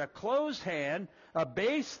heart, a closed hand, a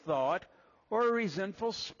base thought, or a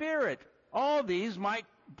resentful spirit. All these might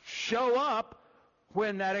show up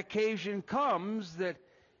when that occasion comes that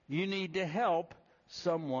you need to help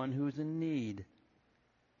someone who's in need.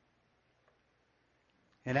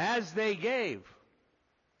 And as they gave,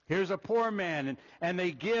 here's a poor man, and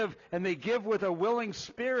they give with a willing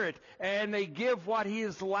spirit, and they give what he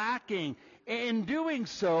is lacking. In doing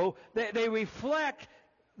so, they reflect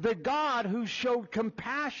the God who showed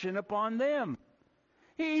compassion upon them.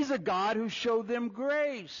 He's a God who showed them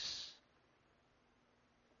grace.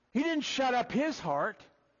 He didn't shut up his heart,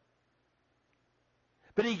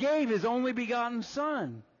 but he gave his only begotten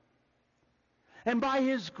Son. And by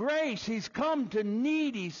his grace, he's come to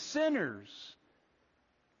needy sinners.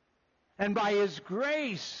 And by his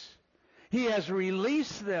grace, he has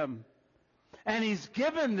released them, and he's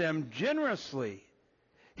given them generously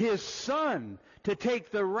his Son to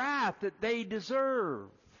take the wrath that they deserve.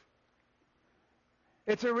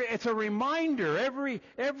 It's a reminder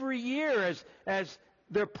every year as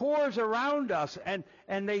They're poors around us, and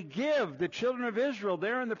they give, the children of Israel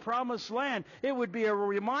there in the promised land. It would be a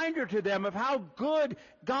reminder to them of how good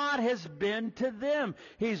God has been to them.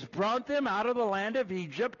 He's brought them out of the land of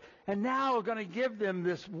Egypt, and now we're going to give them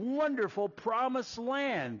this wonderful promised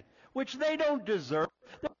land, which they don't deserve.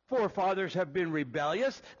 Their forefathers have been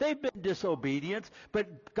rebellious. They've been disobedient.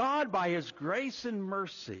 But God, by His grace and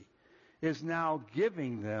mercy, is now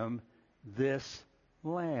giving them this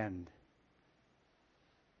land.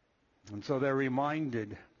 And so they're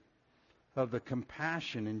reminded of the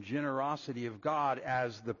compassion and generosity of God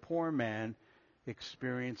as the poor man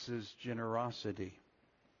experiences generosity.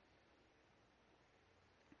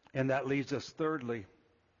 And that leads us, thirdly,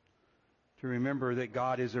 to remember that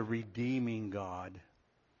God is a redeeming God.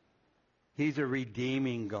 He's a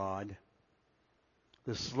redeeming God.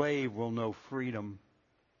 The slave will know freedom.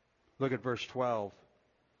 Look at verse 12.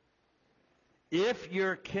 If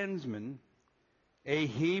your kinsman, a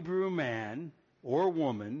Hebrew man or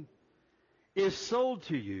woman, is sold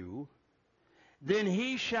to you, then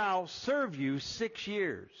he shall serve you 6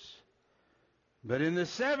 years. But in the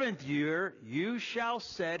 7th year you shall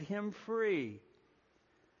set him free.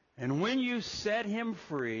 And when you set him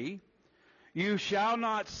free, you shall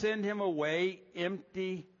not send him away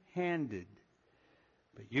empty-handed,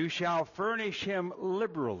 but you shall furnish him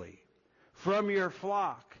liberally from your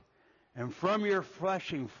flock and from your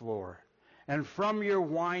threshing floor and from your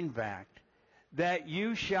wine vat, that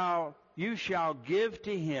you shall give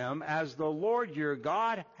to him as the Lord your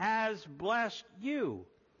God has blessed you.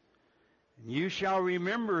 And you shall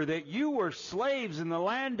remember that you were slaves in the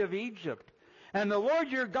land of Egypt, and the Lord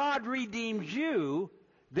your God redeemed you.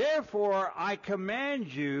 Therefore I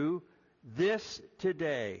command you this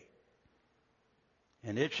today.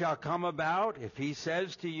 And it shall come about, if he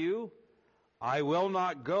says to you, I will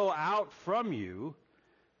not go out from you,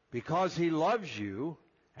 because he loves you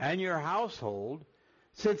and your household,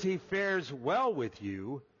 since he fares well with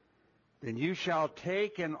you, then you shall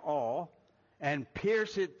take an awl and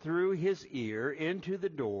pierce it through his ear into the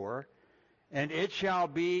door, and he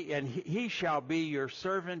shall be your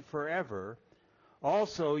servant forever.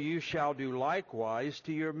 Also you shall do likewise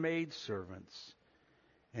to your maidservants.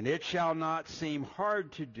 And it shall not seem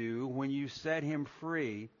hard to do when you set him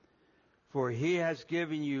free, for he has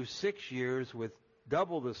given you 6 years with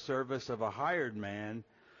double the service of a hired man,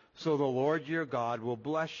 so the Lord your God will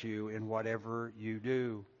bless you in whatever you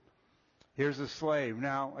do. Here's a slave.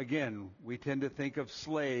 Now, again, we tend to think of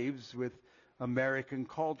slaves with American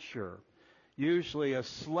culture. Usually a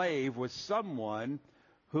slave was someone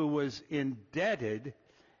who was indebted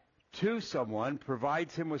to someone,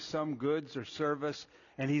 provides him with some goods or service,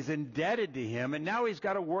 and he's indebted to him, and now he's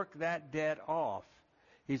got to work that debt off.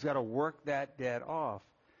 He's got to work that debt off.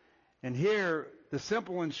 And here, the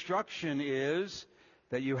simple instruction is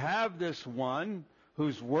that you have this one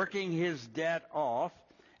who's working his debt off,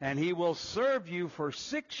 and he will serve you for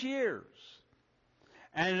 6 years.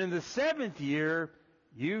 And in the 7th year,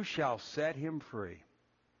 you shall set him free.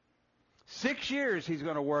 6 years he's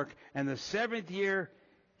going to work, and the 7th year,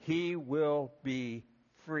 he will be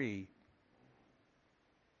free.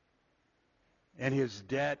 And his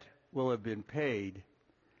debt will have been paid,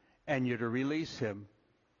 and you're to release him.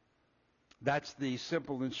 That's the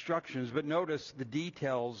simple instructions. But notice the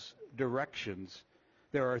details, directions.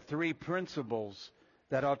 There are 3 principles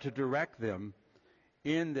that ought to direct them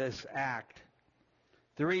in this act.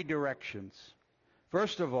 3 directions.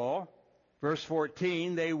 First of all, verse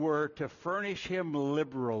 14, they were to furnish him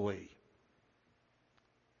liberally.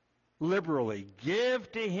 Liberally.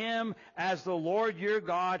 Give to him as the Lord your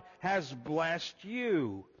God has blessed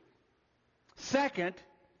you. Second,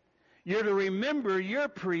 you're to remember your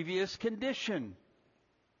previous condition.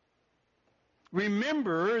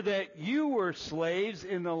 Remember that you were slaves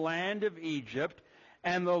in the land of Egypt,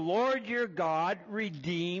 and the Lord your God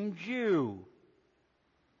redeemed you.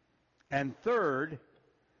 And third,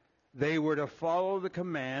 they were to follow the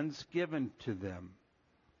commands given to them.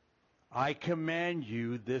 I command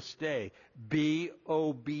you this day, be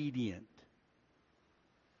obedient.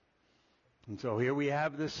 And so here we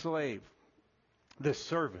have this slave, this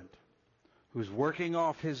servant, who's working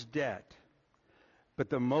off his debt. But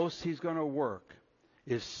the most he's going to work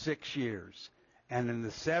is 6 years. And in the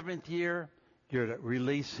 7th year, you're to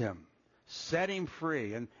release him. Set him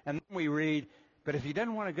free. And then we read, but if he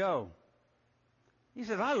doesn't want to go, he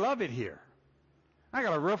says, I love it here. I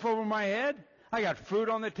got a roof over my head. I got food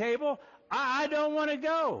on the table. I don't want to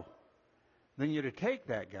go. Then you're to take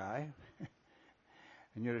that guy,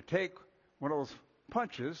 and you're to take one of those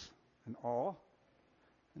punches, an awl,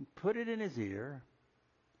 and put it in his ear,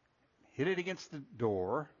 hit it against the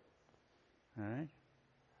door, all right?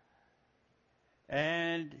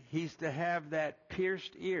 And he's to have that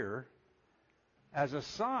pierced ear as a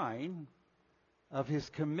sign of his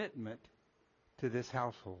commitment to this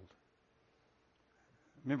household.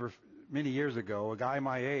 Remember, many years ago, a guy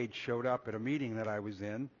my age showed up at a meeting that I was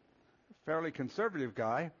in, a fairly conservative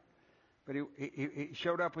guy, but he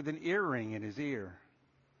showed up with an earring in his ear,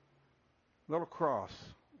 a little cross.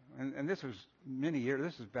 And this was many years,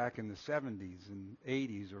 this was back in the 70s and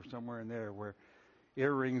 80s or somewhere in there, where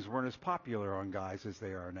earrings weren't as popular on guys as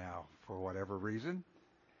they are now, for whatever reason.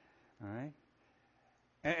 All right?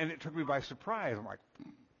 And it took me by surprise. I'm like,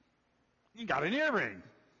 you got an earring.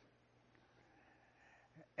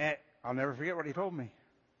 And I'll never forget what he told me.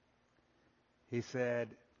 He said,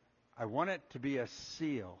 I want it to be a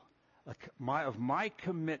seal of my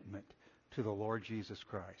commitment to the Lord Jesus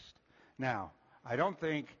Christ. Now, I don't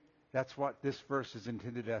think that's what this verse is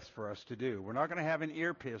intended for us to do. We're not going to have an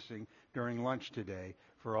ear piercing during lunch today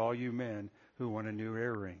for all you men who want a new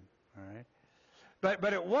earring. All right?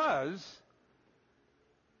 But it was,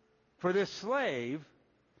 for this slave,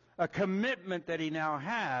 a commitment that he now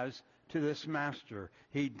has to this master.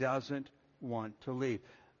 He doesn't want to leave.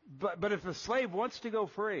 But if the slave wants to go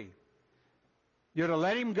free, you're to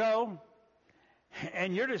let him go,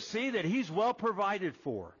 and you're to see that he's well provided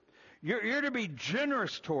for. You're to be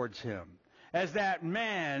generous towards him as that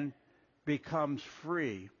man becomes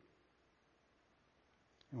free.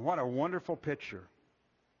 And what a wonderful picture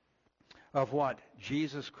of what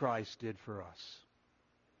Jesus Christ did for us.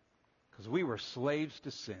 Because we were slaves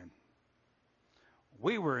to sin.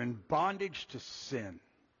 We were in bondage to sin.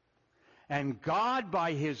 And God,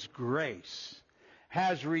 by His grace,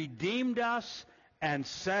 has redeemed us and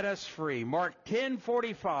set us free. Mark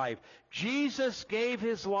 10:45, Jesus gave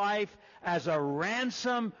His life as a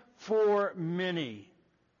ransom for many.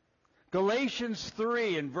 Galatians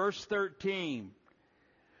 3 and verse 13,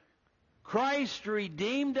 Christ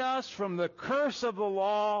redeemed us from the curse of the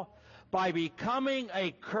law by becoming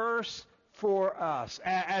a curse for us.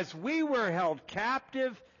 As we were held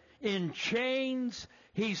captive in chains,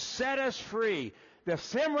 He set us free. The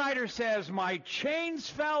hymn writer says, my chains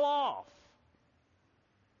fell off.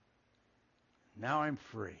 Now I'm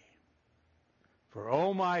free. For,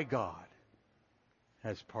 oh my God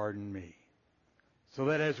has pardoned me. So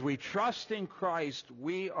that as we trust in Christ,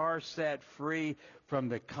 we are set free from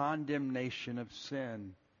the condemnation of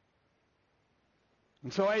sin.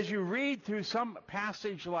 And so as you read through some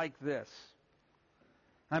passage like this,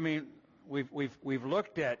 I mean, we've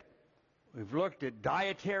looked at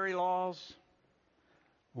dietary laws.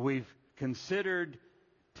 We've considered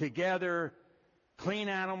together clean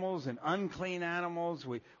animals and unclean animals.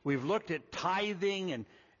 We've looked at tithing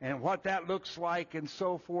and what that looks like and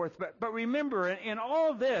so forth. But remember, in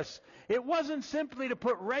all this, it wasn't simply to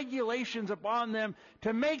put regulations upon them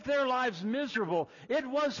to make their lives miserable. It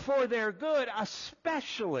was for their good,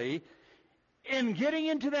 especially in getting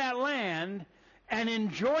into that land and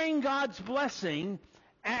enjoying God's blessing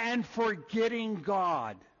and forgetting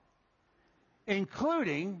God,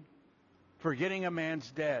 including forgetting a man's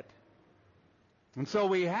debt. And so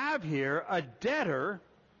we have here a debtor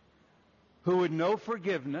who would know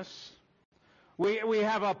forgiveness. We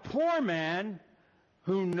have a poor man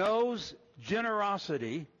who knows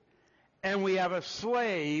generosity. And we have a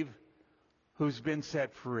slave who's been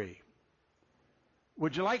set free.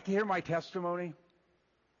 Would you like to hear my testimony?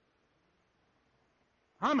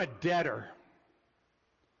 I'm a debtor.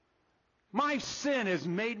 My sin has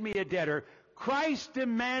made me a debtor. Christ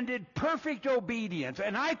demanded perfect obedience,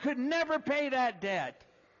 and I could never pay that debt.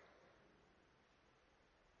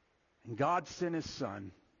 And God sent His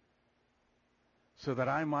Son so that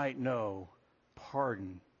I might know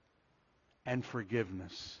pardon and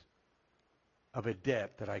forgiveness of a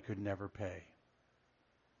debt that I could never pay.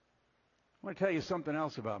 I want to tell you something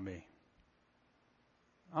else about me.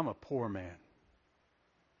 I'm a poor man,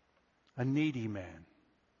 a needy man.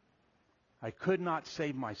 I could not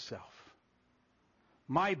save myself.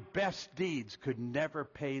 My best deeds could never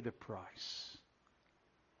pay the price.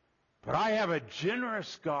 But I have a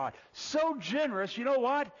generous God. So generous, you know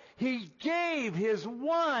what? He gave His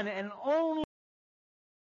one and only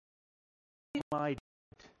my debt.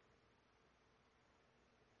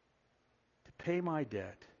 To pay my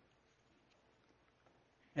debt.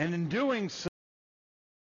 And in doing so,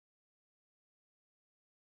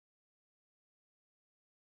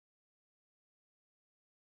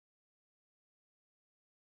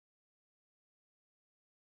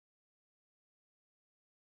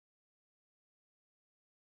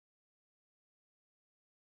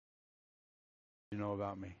 you know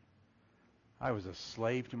about me. I was a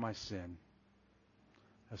slave to my sin.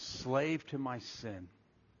 A slave to my sin.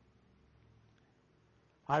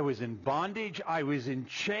 I was in bondage. I was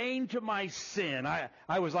chained to my sin.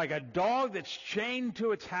 I was like a dog that's chained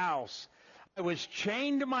to its house. I was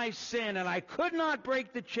chained to my sin, and I could not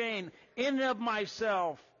break the chain in and of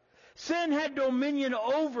myself. Sin had dominion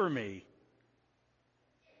over me.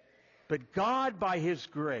 But God, by His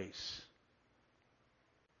grace,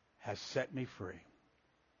 has set me free.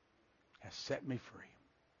 Has set me free.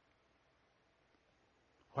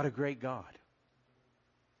 What a great God.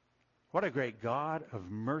 What a great God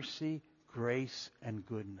of mercy, grace, and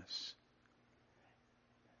goodness.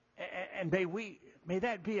 And may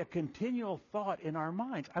that be a continual thought in our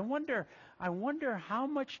minds. I wonder how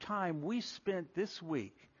much time we spent this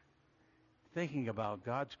week thinking about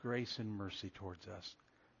God's grace and mercy towards us.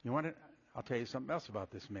 You want to? I'll tell you something else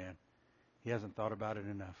about this man. He hasn't thought about it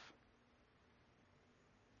enough.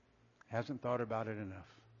 Hasn't thought about it enough.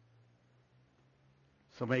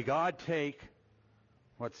 So may God take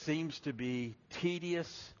what seems to be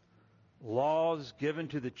tedious laws given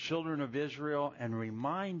to the children of Israel and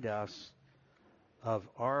remind us of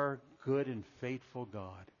our good and faithful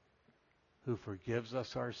God who forgives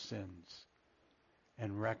us our sins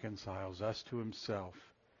and reconciles us to Himself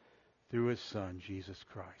through His Son, Jesus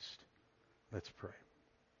Christ. Let's pray.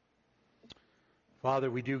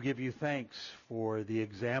 Father, we do give You thanks for the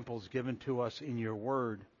examples given to us in Your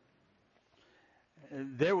Word.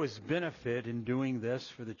 There was benefit in doing this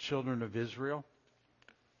for the children of Israel.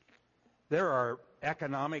 There are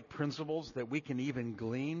economic principles that we can even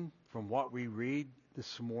glean from what we read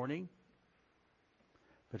this morning.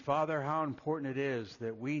 But Father, how important it is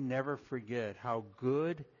that we never forget how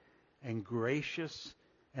good and gracious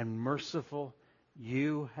and merciful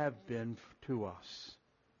You have been to us.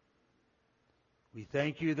 We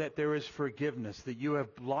thank You that there is forgiveness, that You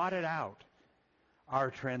have blotted out our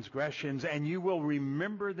transgressions, and You will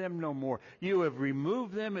remember them no more. You have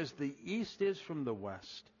removed them as the east is from the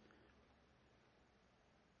west.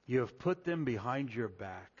 You have put them behind Your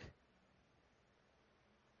back.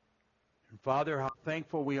 And Father, how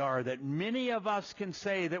thankful we are that many of us can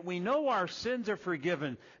say that we know our sins are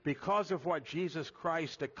forgiven because of what Jesus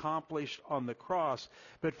Christ accomplished on the cross.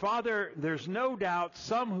 But Father, there's no doubt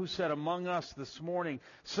some who sat among us this morning,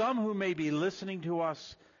 some who may be listening to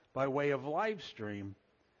us by way of live stream,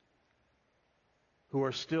 who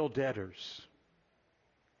are still debtors.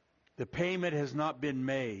 The payment has not been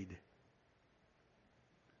made.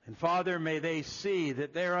 And Father, may they see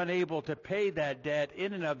that they're unable to pay that debt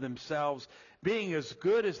in and of themselves, being as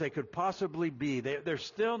good as they could possibly be. They're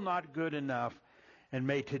still not good enough. And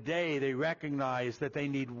may today they recognize that they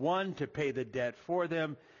need one to pay the debt for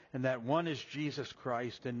them, and that one is Jesus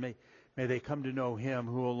Christ. And may they come to know Him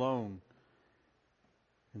who alone,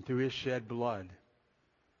 and through His shed blood,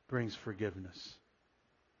 brings forgiveness.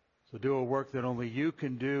 So do a work that only You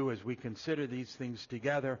can do as we consider these things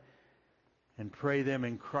together, and pray them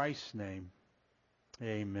in Christ's name.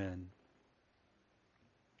 Amen.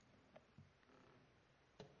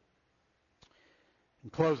 In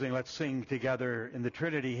closing, let's sing together in the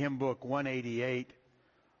Trinity Hymn Book 188.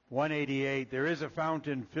 188, there is a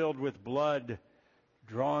fountain filled with blood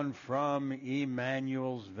drawn from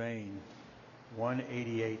Emmanuel's vein.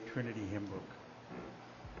 188, Trinity Hymn Book.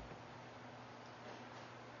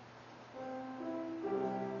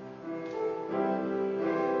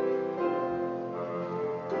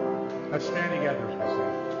 Let's stand together as we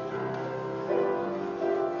sing.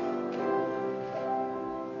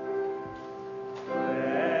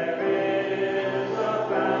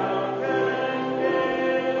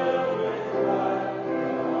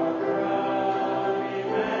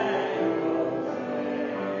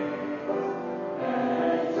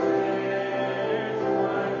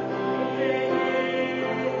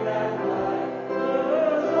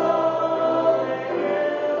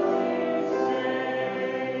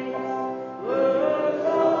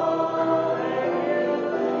 Love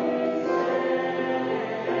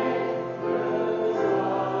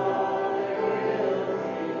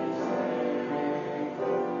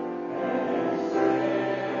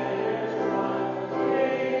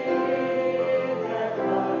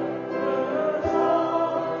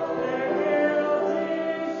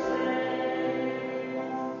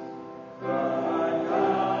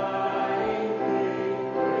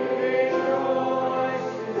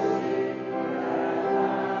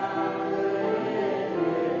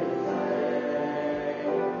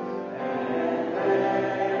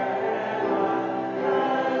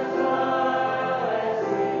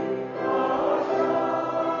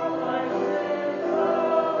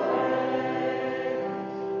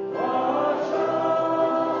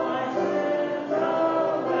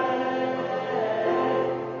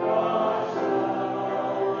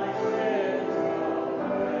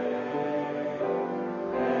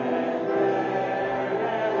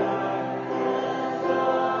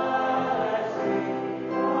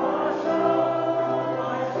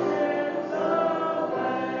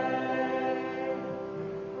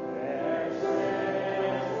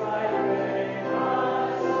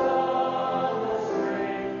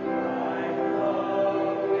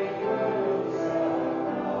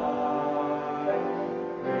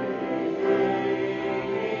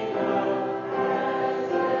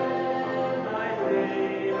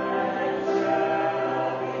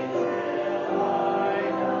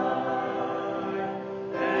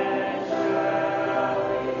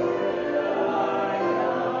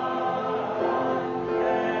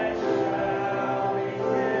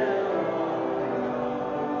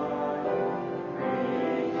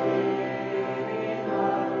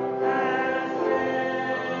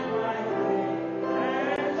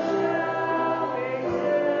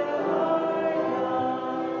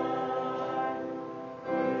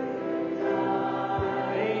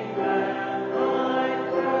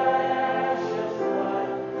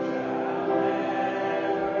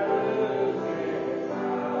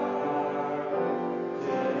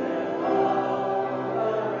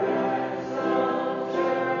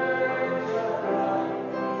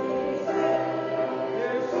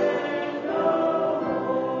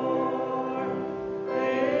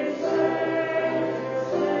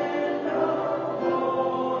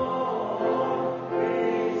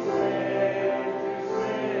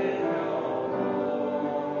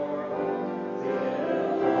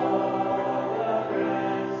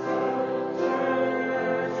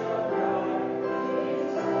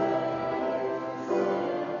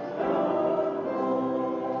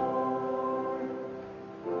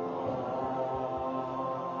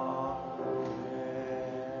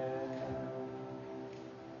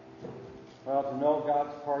to know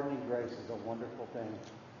God's pardoning grace is a wonderful thing.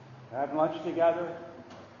 Have lunch together,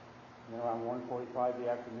 around 1:45 the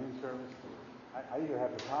afternoon service. I either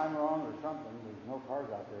have the time wrong or something. There's no cars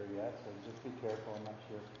out there yet, so just be careful. I'm not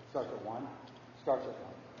sure. Starts at 1? Starts at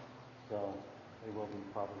 1. So they will be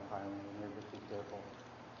probably piling in there. Just be careful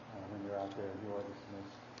when you're out there. You are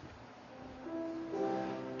dismissed.